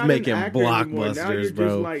 You're just not an making actor anymore. Now blockbusters, you're bro.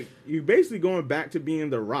 Just like you're basically going back to being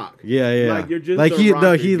The Rock. Yeah. Like you're just like The he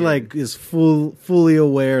Rock he again. like is fully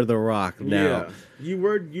aware of The Rock now. Yeah,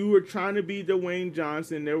 you were trying to be Dwayne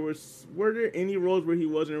Johnson. Were there any roles where he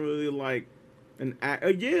wasn't really like an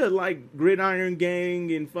yeah, like Gridiron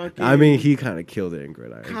Gang and fucking. I mean, he kind of killed it in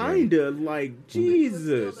Gridiron. Gang. kinda like Jesus.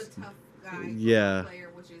 He was still the tough guy, Yeah. player,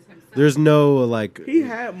 which is himself. There's no like. He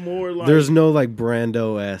had more like. There's no like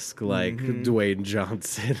Brando esque like Mhm. Dwayne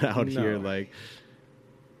Johnson out No. here. Like,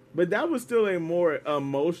 But that was still a more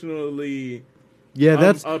emotionally Yeah,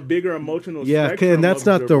 that's a bigger emotional. yeah, spectrum and that's of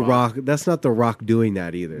not the Rock. That's not the Rock doing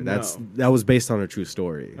that either. No. That was based on a true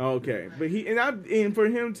story. Okay, but and for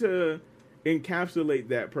him to encapsulate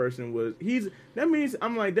that person that means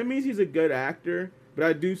he's a good actor. But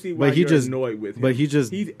I do see why you're annoyed with him. But he's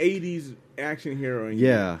 80s action hero.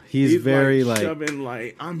 Yeah, he's very like shoving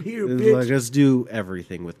like I'm here, bitch. Like, let's do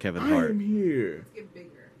everything with Kevin Hart. I'm here. Let's get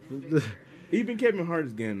bigger and bigger. Even Kevin Hart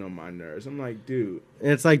is getting on my nerves. I'm like, dude.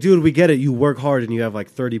 And it's like, dude, we get it. You work hard and you have like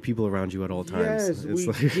 30 people around you at all times. Yes, it's we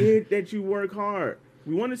like, get that you work hard.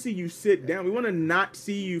 We want to see you sit down. We want to not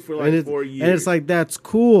see you for like 4 years. And it's like, that's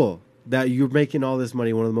cool that you're making all this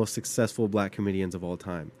money, one of the most successful black comedians of all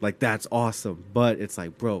time. Like, that's awesome. But it's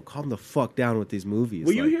like, bro, calm the fuck down with these movies.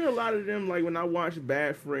 Well, you hear a lot of them, like when I watch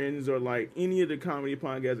Bad Friends or like any of the comedy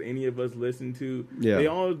podcasts any of us listen to,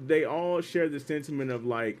 they all share the sentiment of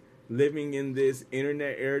like living in this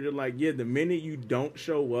internet era. They're like, yeah, the minute you don't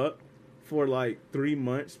show up for like 3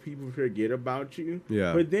 months, people forget about you.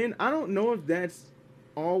 Yeah. But then I don't know if that's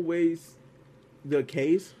always the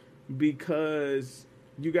case because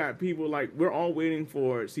you got people like we're all waiting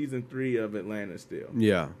for season 3 of Atlanta still.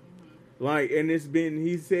 Yeah. Like, and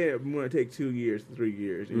he said I'm going to take 2 years, 3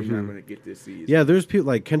 years, and you're not going to get this season. Yeah, there's people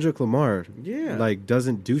like Kendrick Lamar. Yeah. Like,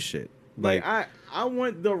 doesn't do shit. Like I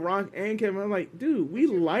want The Rock and Kevin. I'm like, dude, we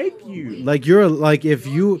like you. Like you're like if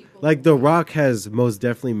you like The Rock has most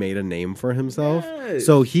definitely made a name for himself, Yes.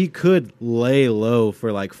 so he could lay low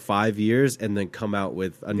for like 5 years and then come out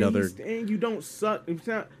with another. And you don't suck.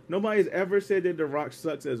 Nobody's ever said that The Rock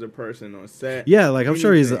sucks as a person on set. Yeah, like I'm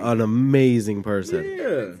sure he's Anything. an amazing person. Yeah. The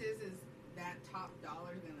difference is that top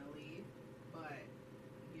dollar's gonna leave, but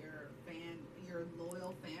your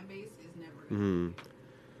loyal fan base is never gonna leave.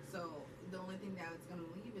 So the only thing that's gonna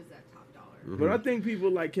leave is that top dollar. But I think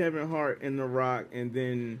people like Kevin Hart and The Rock, and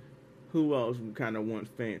then who else kind of wants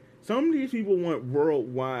fame? Some of these people want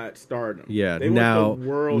worldwide stardom. Yeah, They want the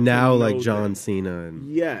world to like know John them. Cena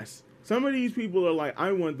and Yes. Some of these people are like,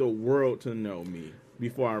 I want the world to know me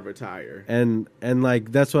before I retire. and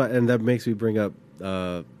like that's why, and that makes me bring up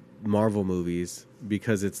Marvel movies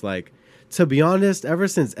because it's like, to be honest, ever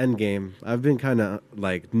since Endgame, I've been kind of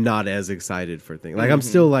like not as excited for things. Like I'm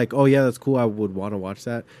still like, oh yeah, that's cool. I would want to watch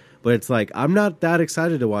that, but it's like I'm not that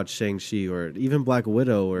excited to watch Shang-Chi or even Black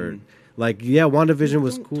Widow or like WandaVision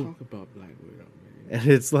was cool. Talk about Black Widow, man. And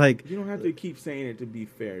it's like You don't have to keep saying it to be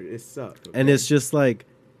fair. It sucked. Okay? and it's just like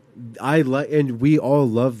I like, and we all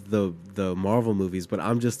love the Marvel movies, but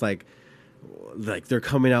I'm just like they're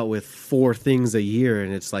coming out with 4 things a year,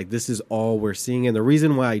 and it's like this is all we're seeing. And the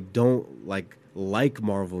reason why I don't like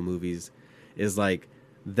Marvel movies is like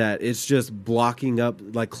that it's just blocking up,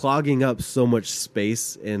 like clogging up so much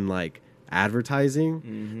space in like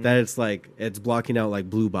advertising that it's like it's blocking out like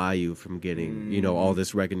Blue Bayou from getting all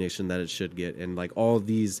this recognition that it should get, and like all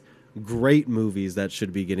these great movies that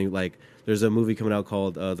should be getting, like there's a movie coming out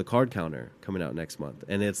called The Card Counter coming out next month,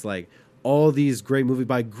 and it's like all these great movies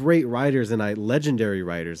by great writers and legendary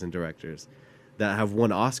writers and directors that have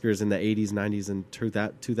won Oscars in the 80s, 90s, and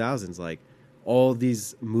 2000s. Like all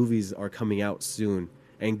these movies are coming out soon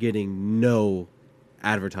and getting no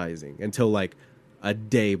advertising until like a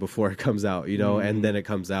day before it comes out, and then it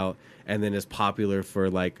comes out and then it's popular for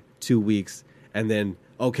like 2 weeks, and then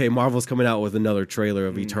okay, Marvel's coming out with another trailer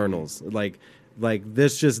of Eternals. Like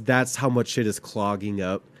that's how much shit is clogging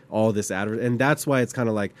up all this and that's why it's kind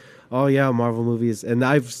of like, oh yeah, Marvel movies. And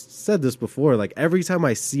I've said this before, like every time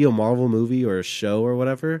I see a Marvel movie or a show or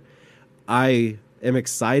whatever, I am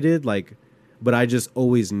excited, like, but I just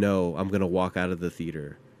always know I'm gonna walk out of the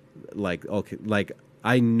theater like, okay, like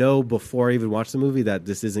I know before I even watch the movie that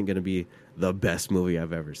this isn't gonna be the best movie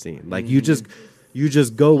I've ever seen. Like you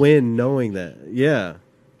just go in knowing that, yeah.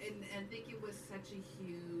 And I think it was such a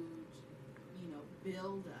huge,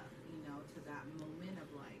 build up, to that moment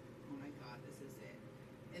of like, oh my God, this is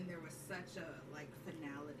it. And there was such a like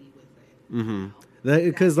finality with it.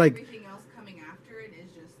 Because like everything else coming after it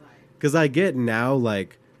is just like. Because I get now,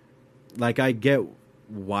 like I get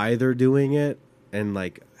why they're doing it, and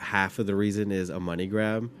like half of the reason is a money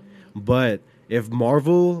grab, but if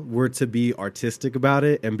Marvel were to be artistic about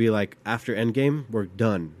it and be like, after Endgame, we're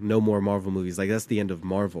done. No more Marvel movies. Like, that's the end of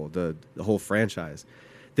Marvel, the whole franchise.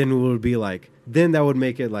 Then it would be like, then that would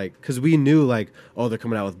make it like, because we knew like, oh, they're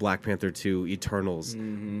coming out with Black Panther 2, Eternals,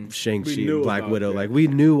 Shang-Chi, Black Widow. That. Like, we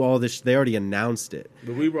knew all this. They already announced it.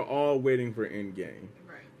 But we were all waiting for Endgame.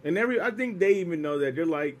 Right. And I think they even know that. They're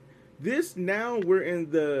like, this now we're in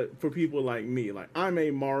for people like me. Like, I'm a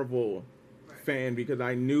Marvel fan because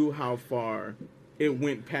I knew how far it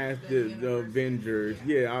went past the Avengers.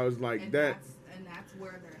 Yeah, I was like and that. That's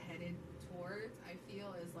where they're headed towards. I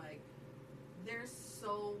feel is like there's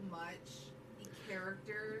so many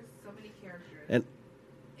characters And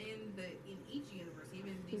in each universe,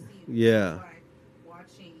 even DC. Yeah. That's why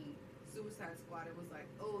watching Suicide Squad, it was like,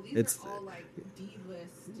 oh, these It's- are all like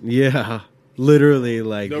D-list. yeah, literally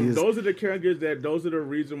like these- Those are the characters those are the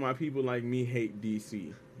reason why people like me hate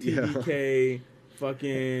DC. Yeah. TDK,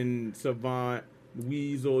 fucking Savant,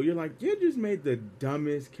 Weasel. You're like, you just made the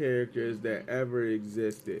dumbest characters that ever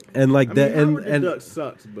existed. and like I that mean, Howard the and Duck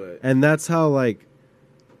sucks, but and that's how like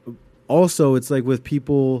also it's like with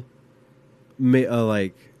people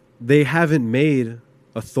like they haven't made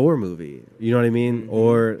a Thor movie, you know what I mean? Mm-hmm.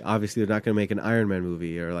 Or obviously they're not going to make an Iron Man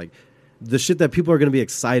movie, or like the shit that people are going to be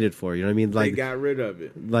excited for, you know what I mean? they Like got rid of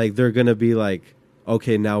it. like they're going to be like,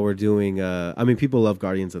 okay, now we're doing I mean, people love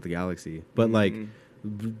Guardians of the Galaxy, but like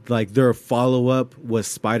their follow-up was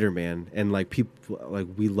Spider-Man, and like people like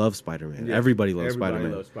we love Spider-Man. Yeah. Everybody loves Everybody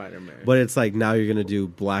Spider-Man. loves Spider-Man. But it's like now you're gonna do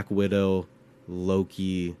Black Widow,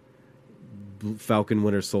 Loki, Falcon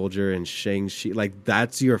Winter Soldier, and Shang-Chi. Like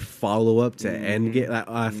that's your follow up to Endgame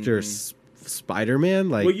after Spider-Man.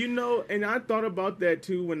 Like, well, you know, and I thought about that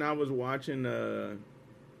too when I was watching.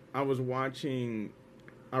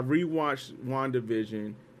 I rewatched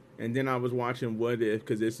WandaVision, and then I was watching What If,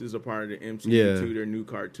 because this is a part of the MCU Yeah. too, their new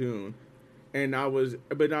cartoon. And I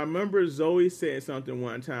remember Zoe said something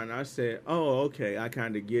one time. And I said, "Oh, okay, I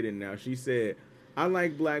kind of get it now." She said, "I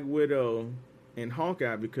like Black Widow and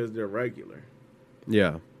Hawkeye because they're regular."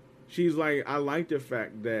 yeah, She's like, "I like the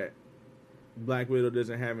fact that Black Widow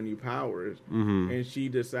doesn't have any powers, and she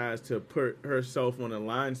decides to put herself on the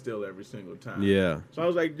line still every single time." yeah, So I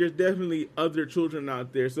was like, there's definitely other children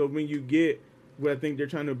out there. So when you get what I think they're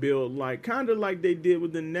trying to build, like kind of like they did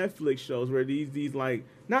with the Netflix shows, where these like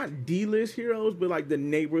not D-list heroes, but like the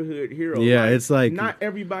neighborhood heroes. yeah. It's like not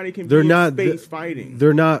everybody can they're be not in space fighting.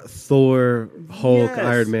 They're not Thor, Hulk, Yes.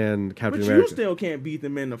 Iron Man, Captain But America. you still can't beat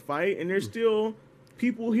them in a fight, and there's still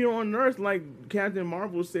people here on Earth, like Captain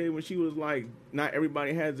Marvel said when she was like, not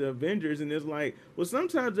everybody has the Avengers, and it's like, well,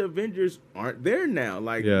 sometimes the Avengers aren't there now.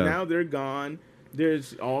 Like Yeah. now they're gone.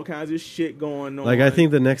 There's all kinds of shit going on. Like I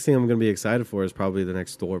think the next thing I'm gonna be excited for is probably the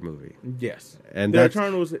next Thor movie, yes, and the that's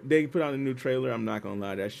Eternals. They put out a new trailer. I'm not gonna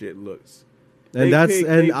lie, that shit looks. and they that's pick-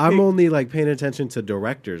 and they I'm pick- only like paying attention to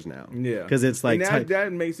directors now, Yeah, because it's like and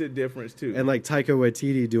that makes a difference too. and like Taika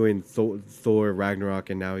Waititi doing Thor Ragnarok,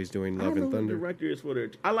 and now he's doing I Love don't know and who Thunder. the director is for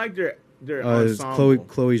their. I like their It's ensemble.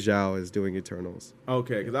 Chloe Zhao is doing Eternals.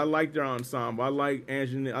 Okay, because I like their ensemble. I like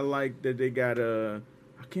Angelina. I like that they got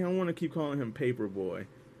I want to keep calling him Paperboy.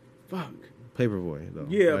 Fuck. Paperboy though.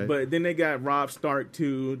 Yeah, right? but then they got Rob Stark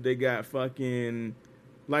too. They got fucking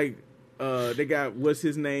they got what's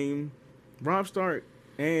his name? Rob Stark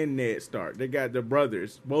and Ned Stark. They got the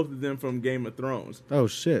brothers, both of them from Game of Thrones. oh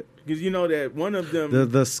shit, Because you know that one of them.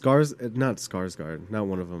 the Scars, not Skarsgård, not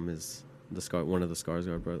one of them is one of the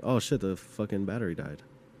Skarsgård brothers. Oh shit, the fucking battery died.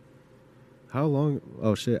 How long?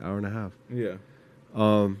 Oh shit, hour and a half. yeah.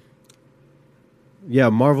 Yeah,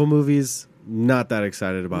 Marvel movies. Not that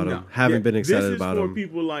excited about them. No. Haven't Yeah, been excited about This is them. for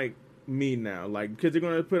people like me now, like because they're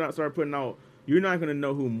gonna start putting out. You're not gonna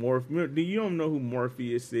know who You don't know who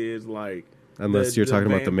Morpheus is, like Unless you're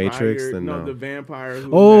talking about the Matrix, then no. the vampire. Who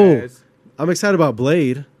Oh! has, I'm excited about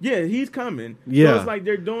Blade. yeah, he's coming. Yeah. so it's like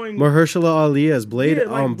they're doing. Mahershala Ali as Blade. Yeah,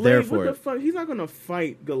 like I'm Blade, there for what the it. fuck? He's not gonna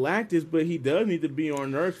fight Galactus, but he does need to be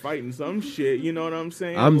on Earth fighting some shit. You know what I'm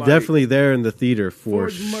saying? I'm Like, definitely there in the theater for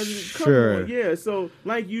come sure. on, yeah, so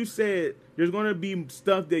like you said, there's gonna be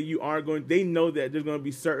stuff that you are going. They know that there's gonna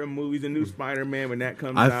be certain movies, a new Spider-Man when that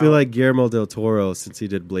comes out. I feel like Guillermo del Toro, since he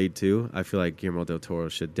did Blade 2, I feel like Guillermo del Toro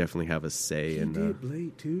should definitely have a say he in did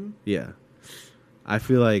Blade too. yeah. I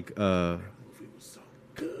feel like It was so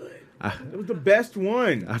good. I It was the best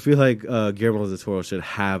one. feel like Guillermo del Toro should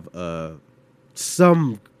have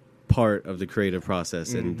some part of the creative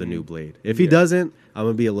process in the new Blade. If he Yeah. doesn't, I'm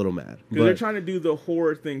gonna be a little mad. Because they're trying to do the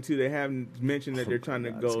horror thing too. They haven't mentioned that they're trying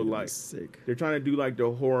to That's go gonna be like sick. they're trying to do like the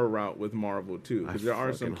horror route with Marvel too. I Because there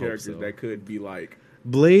are some fucking hope characters so. that could be like.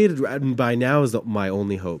 Blade by now is my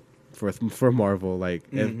only hope for Marvel. Like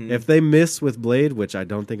if they miss with Blade, which I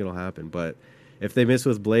don't think it'll happen, but if they miss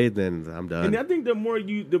with Blade, then I'm done. And I think the more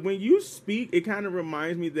when you speak, it kind of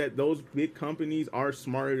reminds me that those big companies are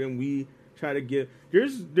smarter than we try to get.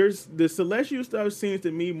 There's the Celestial stuff seems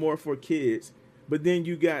to me more for kids, but then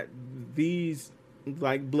you got these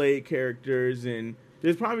like Blade characters, and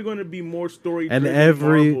there's probably going to be more story and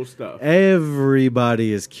Marvel stuff.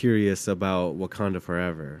 everybody is curious about Wakanda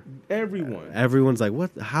Forever. Everyone. Everyone's like, what?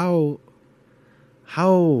 How?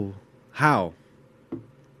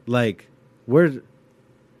 Like, where?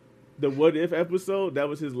 the What If episode, that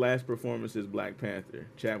was his last performance as Black Panther,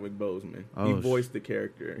 Chadwick Boseman. He voiced the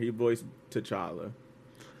character. He voiced T'Challa.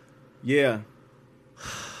 Yeah.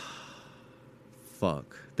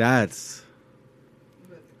 Fuck. That's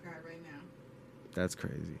I'm about to cry right now. That's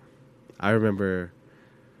crazy. I remember.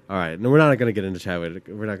 All right, no, we're not gonna get into Chadwick.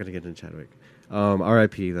 We're not gonna get into Chadwick.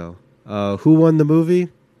 R.I.P. though. Who won the movie?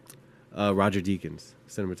 Roger Deakins,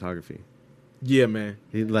 cinematography. Yeah, man.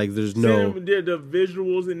 There's no. The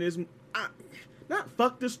visuals in this. Not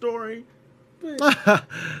fuck the story, but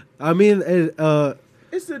I mean, it's a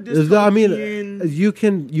dystopian. I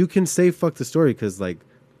mean, you can say fuck the story because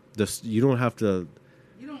you don't have to.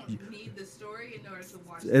 You don't need the story in order to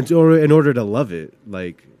watch In order to love it,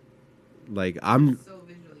 I'm so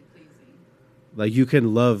visually pleasing. you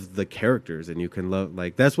can love the characters and you can love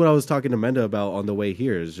that's what I was talking to Menda about on the way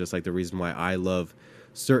here. Is just the reason why I love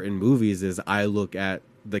certain movies is I look at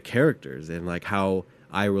the characters and how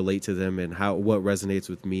I relate to them and what resonates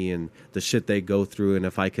with me and the shit they go through, and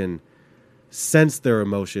if I can sense their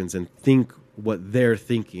emotions and think what they're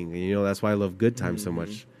thinking, and that's why I love Good Times so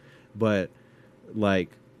much. But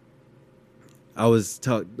I was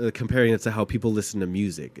comparing it to how people listen to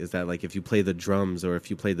music, is that if you play the drums or if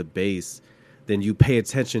you play the bass, then you pay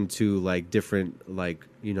attention to different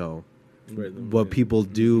what people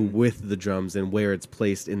do with the drums and where it's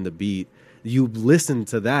placed in the beat. You listen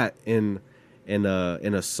to that in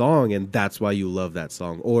a song, and that's why you love that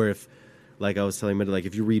song. Or if I was telling Menda,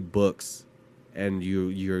 if you read books and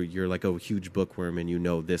you're a huge bookworm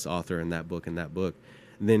and this author and that book,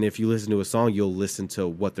 then if you listen to a song, you'll listen to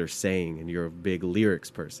what they're saying, and you're a big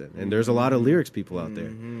lyrics person. And there's a lot of lyrics people out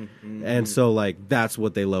there. And so that's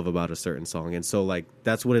what they love about a certain song. And so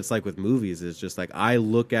that's what it's like with movies. It's just I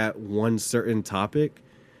look at one certain topic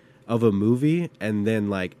of a movie, and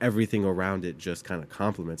then everything around it just kind of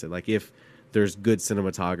complements it. If there's good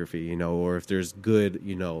cinematography, or if there's good,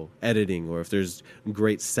 editing, or if there's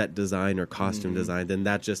great set design or costume design, then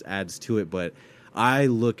that just adds to it. But I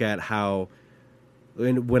look at how,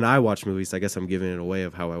 and when I watch movies, I guess I'm giving it away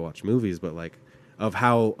of how I watch movies, but of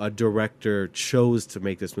how a director chose to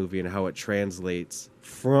make this movie and how it translates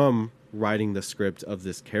from writing the script of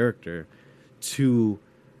this character to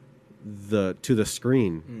the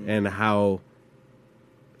screen, and how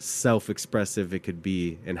self-expressive it could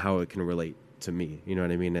be and how it can relate to me, you know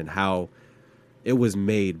what I mean, and how it was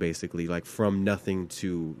made basically from nothing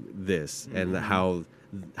to this, and how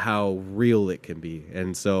real it can be.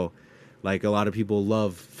 And so a lot of people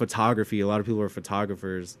love photography, a lot of people are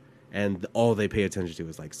photographers, and all they pay attention to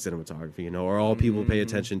is cinematography, or all people pay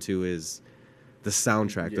attention to is the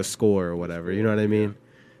soundtrack, the score or whatever, you know what I mean?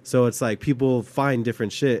 So it's people find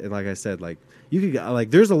different shit, and like I said, you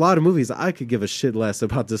could there's a lot of movies I could give a shit less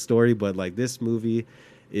about the story, but this movie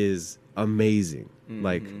is amazing.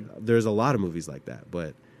 There's a lot of movies like that,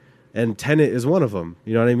 and Tenet is one of them.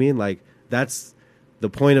 You know what I mean? That's the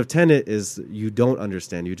point of Tenet, is you don't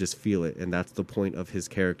understand, you just feel it, and that's the point of his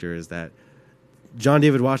character, is that John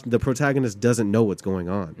David Washington, the protagonist, doesn't know what's going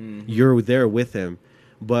on. You're there with him.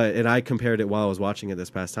 And I compared it while I was watching it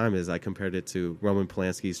this past time, I compared it to Roman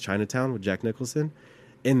Polanski's Chinatown with Jack Nicholson.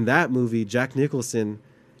 In that movie, Jack Nicholson,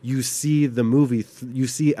 you see the movie, you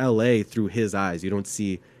see L.A. through his eyes. You don't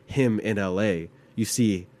see him in L.A. You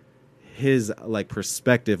see his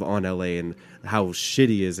perspective on L.A. and how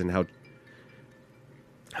shitty is, and how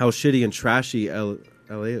shitty and trashy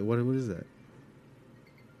L.A. What is that?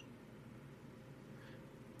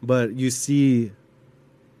 But you see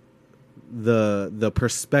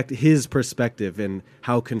his perspective and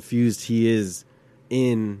how confused he is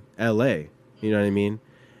in LA, you know what I mean?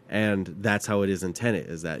 And that's how it is in Tenet,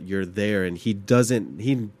 is that you're there and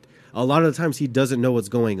a lot of the times he doesn't know what's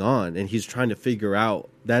going on, and he's trying to figure out.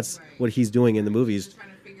 That's right. What he's doing in the movies. He's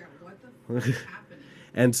trying to figure out what the fuck is happening.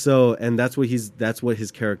 And that's what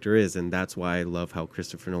his character is, and that's why I love how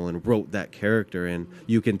Christopher Nolan wrote that character, and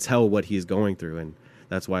you can tell what he's going through, and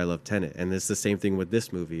that's why I love Tenet. And it's the same thing with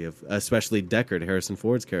this movie, especially Deckard, Harrison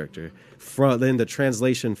Ford's character. Then the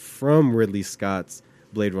translation from Ridley Scott's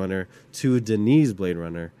Blade Runner to Denis' Blade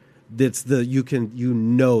Runner, that's that's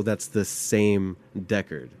the same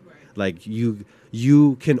Deckard. Right.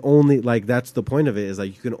 You can only, that's the point of it, is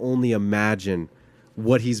you can only imagine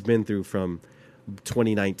what he's been through from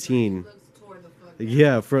 2019.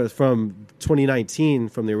 Yeah, from 2019,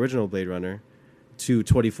 from the original Blade Runner to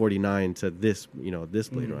 2049 to this, this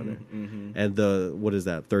Blade Runner. And what is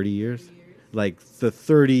that, 30 years? The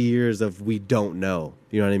 30 years of we don't know,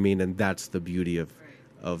 you know what I mean? And that's the beauty of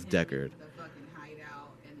Deckard. The fucking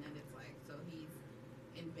hideout, and then it's so he's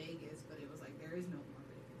in Vegas, but it was there is no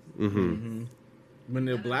more Vegas. When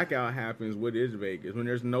the blackout happens, what is Vegas? When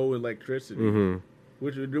there's no electricity.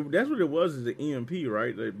 Mm-hmm. That's what it was, is the EMP,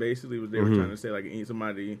 right? That basically was they were Mhm. trying to say like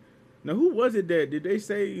somebody. Now, who was it that did they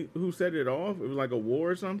say who set it off? It was like a war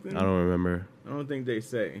or something. I don't remember. I don't think they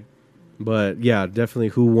say. But yeah, definitely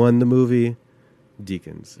who won the movie?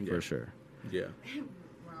 Deacons, Yeah. for sure. Yeah.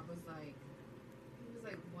 Rob was like,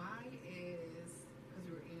 why is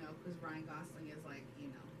because Ryan Gosling is like,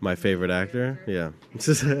 My favorite actor? Yeah. Why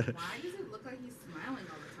does it look like he's smiling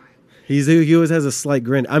all the time? He always has a slight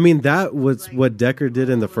grin. I mean, that was Like, what Decker did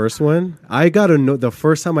in the first one. I got to know the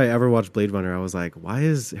first time I ever watched Blade Runner, I was like, why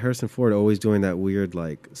is Harrison Ford always doing that weird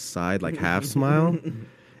like side, like half smile?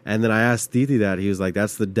 And then I asked Titi that. He was like,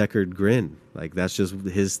 that's the Deckard grin. Like, that's just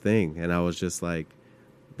his thing. And I was just like,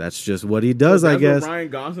 that's just what he does, I guess. What Ryan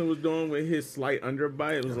Gosling was doing with his slight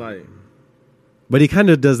underbite. It was like, But he kind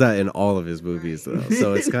of does that in all of his movies, though.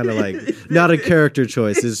 So it's kind of like not a character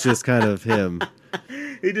choice. It's just kind of him.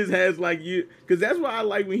 he just has like you, because that's why I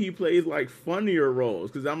like when he plays like funnier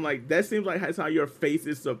roles. Because I'm like, that seems like that's how your face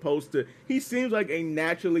is supposed to. He seems like a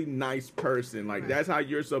naturally nice person. Like that's how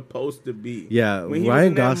you're supposed to be. Yeah, When he was Ryan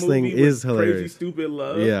in that Gosling movie is with Crazy hilarious. Stupid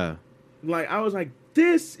Love. Yeah, Like I was like,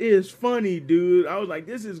 this is funny, dude. I was like,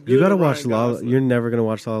 this is good. you gotta Ryan watch La. Gosling. You're never gonna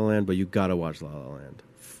watch La La Land, but you gotta watch La La Land.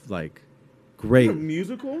 Like, A great.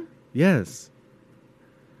 musical. Yes.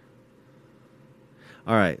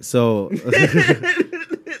 All right, so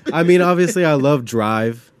I mean, obviously, I love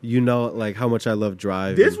Drive. You know, like how much I love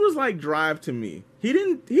Drive. This was like Drive to me.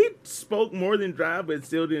 He spoke more than Drive, but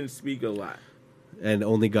still didn't speak a lot. And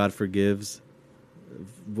Only God Forgives.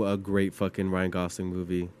 A great fucking Ryan Gosling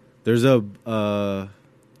movie. There's a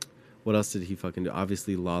what else did he fucking do?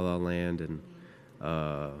 Obviously La La Land and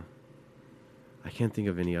I can't think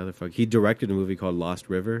of any other he directed a movie called Lost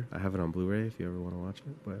River. I have it on Blu-ray if you ever want to watch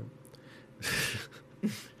it. But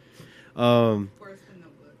Forrest and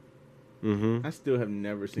Notebook. mhm. I still have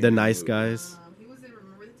never seen The that Nice movie. Guys. He was in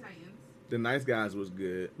Remember the Titans. The Nice Guys was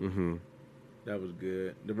good. Mhm. That was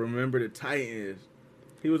good. The Remember the Titans.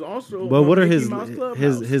 He was also. But on what are Mickey his Mouse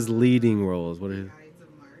Clubhouse. his leading roles? What are his, Guides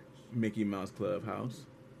of March. Mickey Mouse Clubhouse?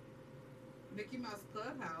 Mickey Mouse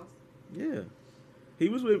Clubhouse. Yeah, he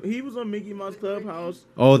was on Mickey Mouse Clubhouse.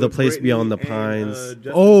 Oh, The with Place Britney Beyond the and, Pines.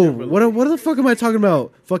 Justin Oh, Timberlake. what the fuck am I talking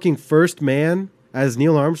about? Fucking First Man as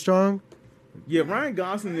Neil Armstrong? Yeah, Ryan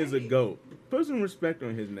Gosling is a goat. Put some respect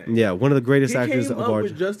on his name. Yeah, one of the greatest He actors came of up our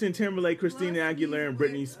with Justin Timberlake, Christina Plus, he's Aguilera, and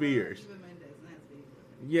with, Britney Spears. Eva Mendes, and that's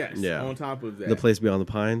big. Yes. Yeah. On top of that, The Place Beyond the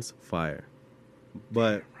Pines, fire.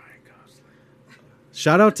 But Ryan Gosling.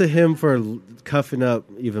 shout out to him for cuffing up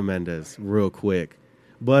Eva Mendes real quick.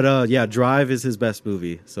 But yeah, Drive is his best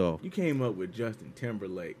movie. So You came up with Justin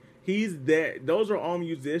Timberlake. He's that. Those are all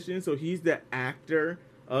musicians, so he's the actor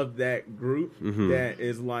of that group Mhm. that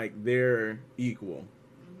is like their equal.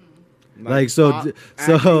 like pop so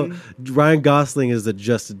acting. Ryan Gosling is the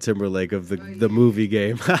Justin Timberlake of the movie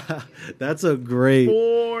game. That's a great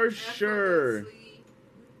for sure. Effortlessly,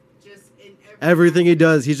 just in everything he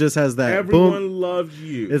does, he just has that Everyone boom. loves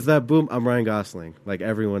you. It's that boom. I'm Ryan Gosling. Like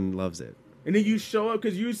everyone loves it. And then you show up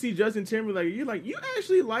because you see Justin Timberlake. You're like, you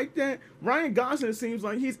actually like that? Ryan Gosling seems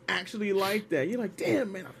like he's actually like that. You're like,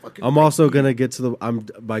 damn, man, I fucking I'm like also you. gonna get to the.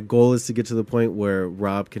 My goal is to get to the point where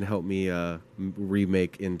Rob can help me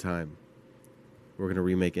remake In Time. We're gonna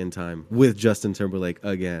remake In Time with Justin Timberlake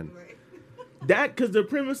again. Right. That, because the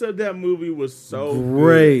premise of that movie was so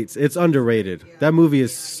Great. It's underrated. Yeah. That movie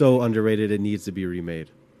is so underrated. It needs to be remade.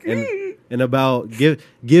 And about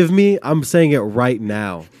give me. I'm saying it right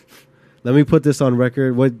now. Let me put this on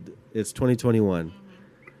record. What it's 2021.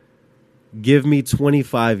 Give me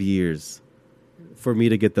 25 years for me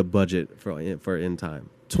to get the budget for In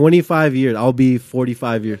Time. 25 years. I'll be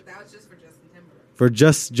 45 years That was just for Justin Timberlake. for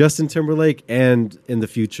just Justin Timberlake and in the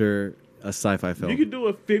future a sci-fi film. You could do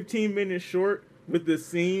a 15-minute short with the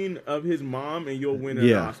scene of his mom, and you'll win an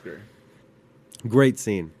Yeah. Oscar. Great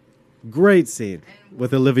scene. Great scene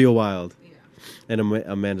with Olivia Wilde Yeah. and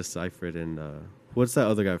Amanda Seyfried and what's that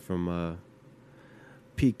other guy from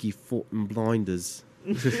Peaky Blinders?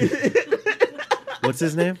 What's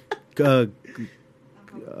his name?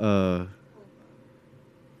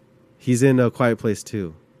 He's in A Quiet Place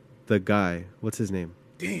too. The guy. What's his name?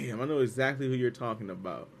 Damn, I know exactly who you're talking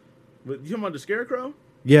about. But you talking about the Scarecrow?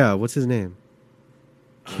 Yeah, what's his name?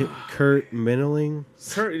 Kurt Menneling?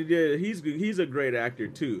 Kurt, yeah, he's a great actor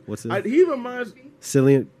too. What's his- He reminds.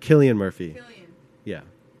 Cillian Murphy. Killian. Yeah.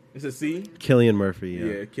 It's a C. Cillian Murphy, Yeah,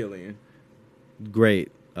 yeah. Killian.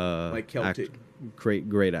 Great. Like Celtic.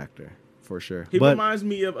 Great actor, for sure. He But reminds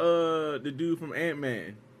me of the dude from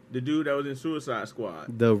Ant-Man. The dude that was in Suicide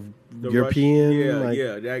Squad. The The European. Russian, like,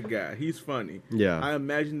 yeah, that guy. He's funny. Yeah. I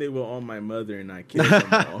imagine they were all my mother and I killed them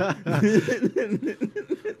all.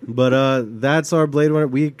 But that's our Blade Runner.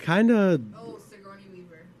 We kind of. Oh, Sigourney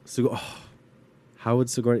Weaver. How would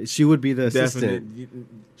Sigourney? She would be the assistant. Definite.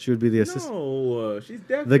 She would be the assistant. No, she's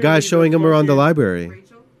definitely The guy showing him around the library.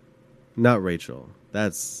 Rachel. Not Rachel.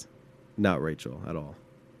 That's not Rachel at all.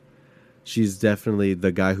 She's definitely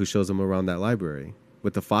the guy who shows him around that library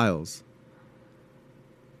with the files.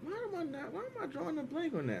 Why am I drawing a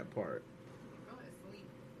blank on that part? Oh, it's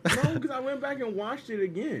sweet. No, because I went back and watched it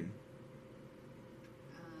again.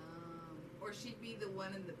 Or she'd be the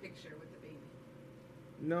one in the picture with the baby.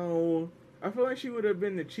 No, I feel like she would have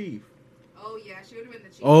been the chief. Oh yeah, she would have been the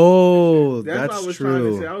chief. Oh, That's what I that's was trying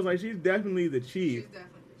to say. true. I was like, she's definitely the She's chief.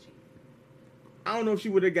 definitely the chief. I don't know if she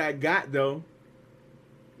would have got though.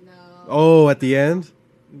 No. Oh, at the end?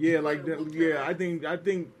 Yeah, She like would've whooped yeah, her I ass.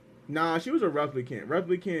 think. Nah, she was a replicant.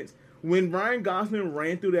 Replicants. When Ryan Gosling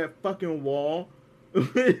ran through that fucking wall,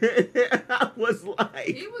 I was like,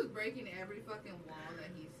 He was breaking every fucking wall that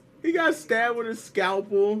he's. he got stabbed with a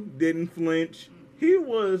scalpel, didn't flinch. He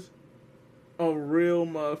was a real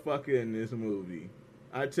motherfucker in this movie.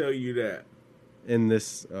 I tell you that. In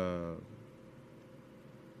this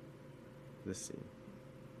scene.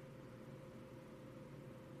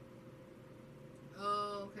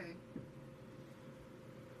 Oh, okay.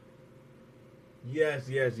 Yes.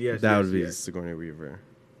 That would be Sigourney Weaver.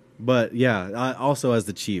 But yeah, also as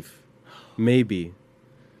the chief. Maybe.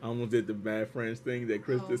 I almost did the Bad Friends thing that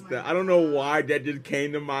Krista Oh said. my I don't know God. why that just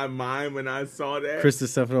came to my mind when I saw that. Krista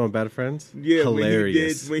Stefano and Bad Friends? Yeah,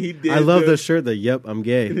 Hilarious. when he did I love the shirt, the Yep, I'm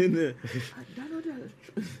gay. and then the,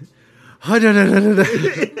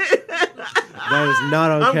 That is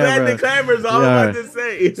not on I'm camera. glad the camera's all Yeah. about to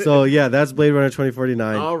say. So yeah, that's Blade Runner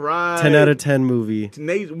 2049. All right. 10 out of 10 movie.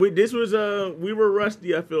 Nate, this was we were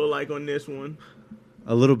rusty. I feel like on this one,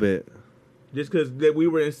 A little bit. just because we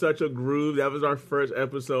were in such a groove. That was our first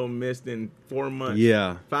episode missed in 4 months.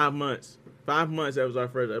 Yeah. 5 months. 5 months. That was our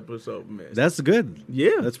first episode missed. That's good.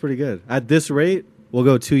 yeah. That's pretty good. At this rate, we'll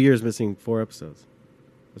go 2 years missing 4 episodes.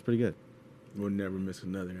 That's pretty good. We'll never miss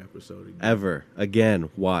another episode again. Ever. Again,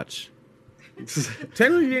 watch.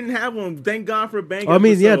 Technically, we didn't have one. Thank God for bank. I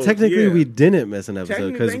mean, yeah, episodes. technically Yeah. we didn't miss an episode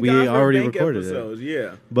Technically, because thank we God for already bank recorded episodes. it.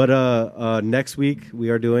 Yeah. But next week we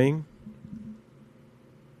are doing.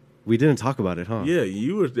 We didn't talk about it, huh? Yeah,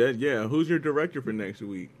 you was that. Yeah, who's your director for next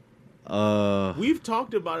week? We've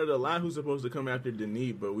talked about it a lot. Who's supposed to come after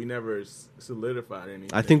Denis, but we never solidified anything.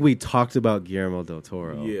 I think we talked about Guillermo del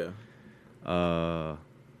Toro. Yeah,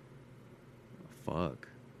 Fuck.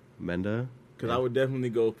 Menda? because I would definitely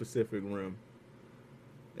go Pacific Rim.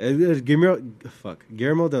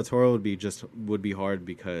 Guillermo del Toro would be hard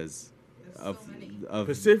because There's of so many. of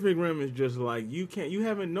Pacific Rim is just like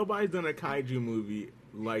nobody's done a kaiju movie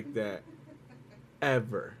like that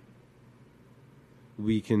ever.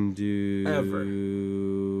 we can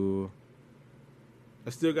do I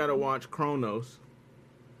still gotta watch Kronos.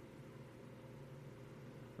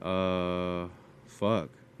 fuck.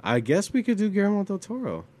 I guess we could do Guillermo del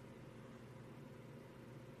Toro.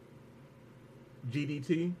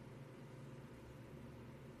 GDT.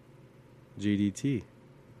 GDT.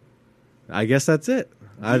 I guess that's it.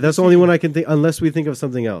 That's the only one I can think, unless we think of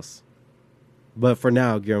something else. But for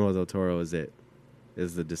now, Guillermo del Toro is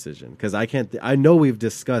the decision. Because I can't. I know we've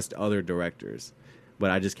discussed other directors, but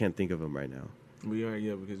I just can't think of them right now. We are,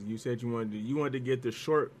 yeah, because you said you wanted to get the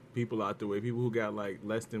short people out the way, people who got like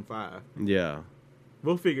less than 5. Yeah,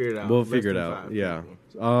 We'll figure it out. we'll Less figure it than out. 5 Yeah.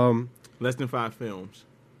 people. Less than 5 films.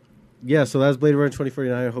 Yeah. So that's Blade Runner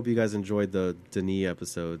 2049. I hope you guys enjoyed the Denis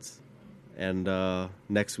episodes. And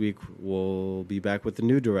next week we'll be back with the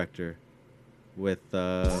new director. With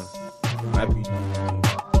might be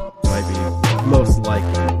most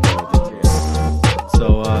likely.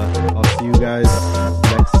 So I'll see you guys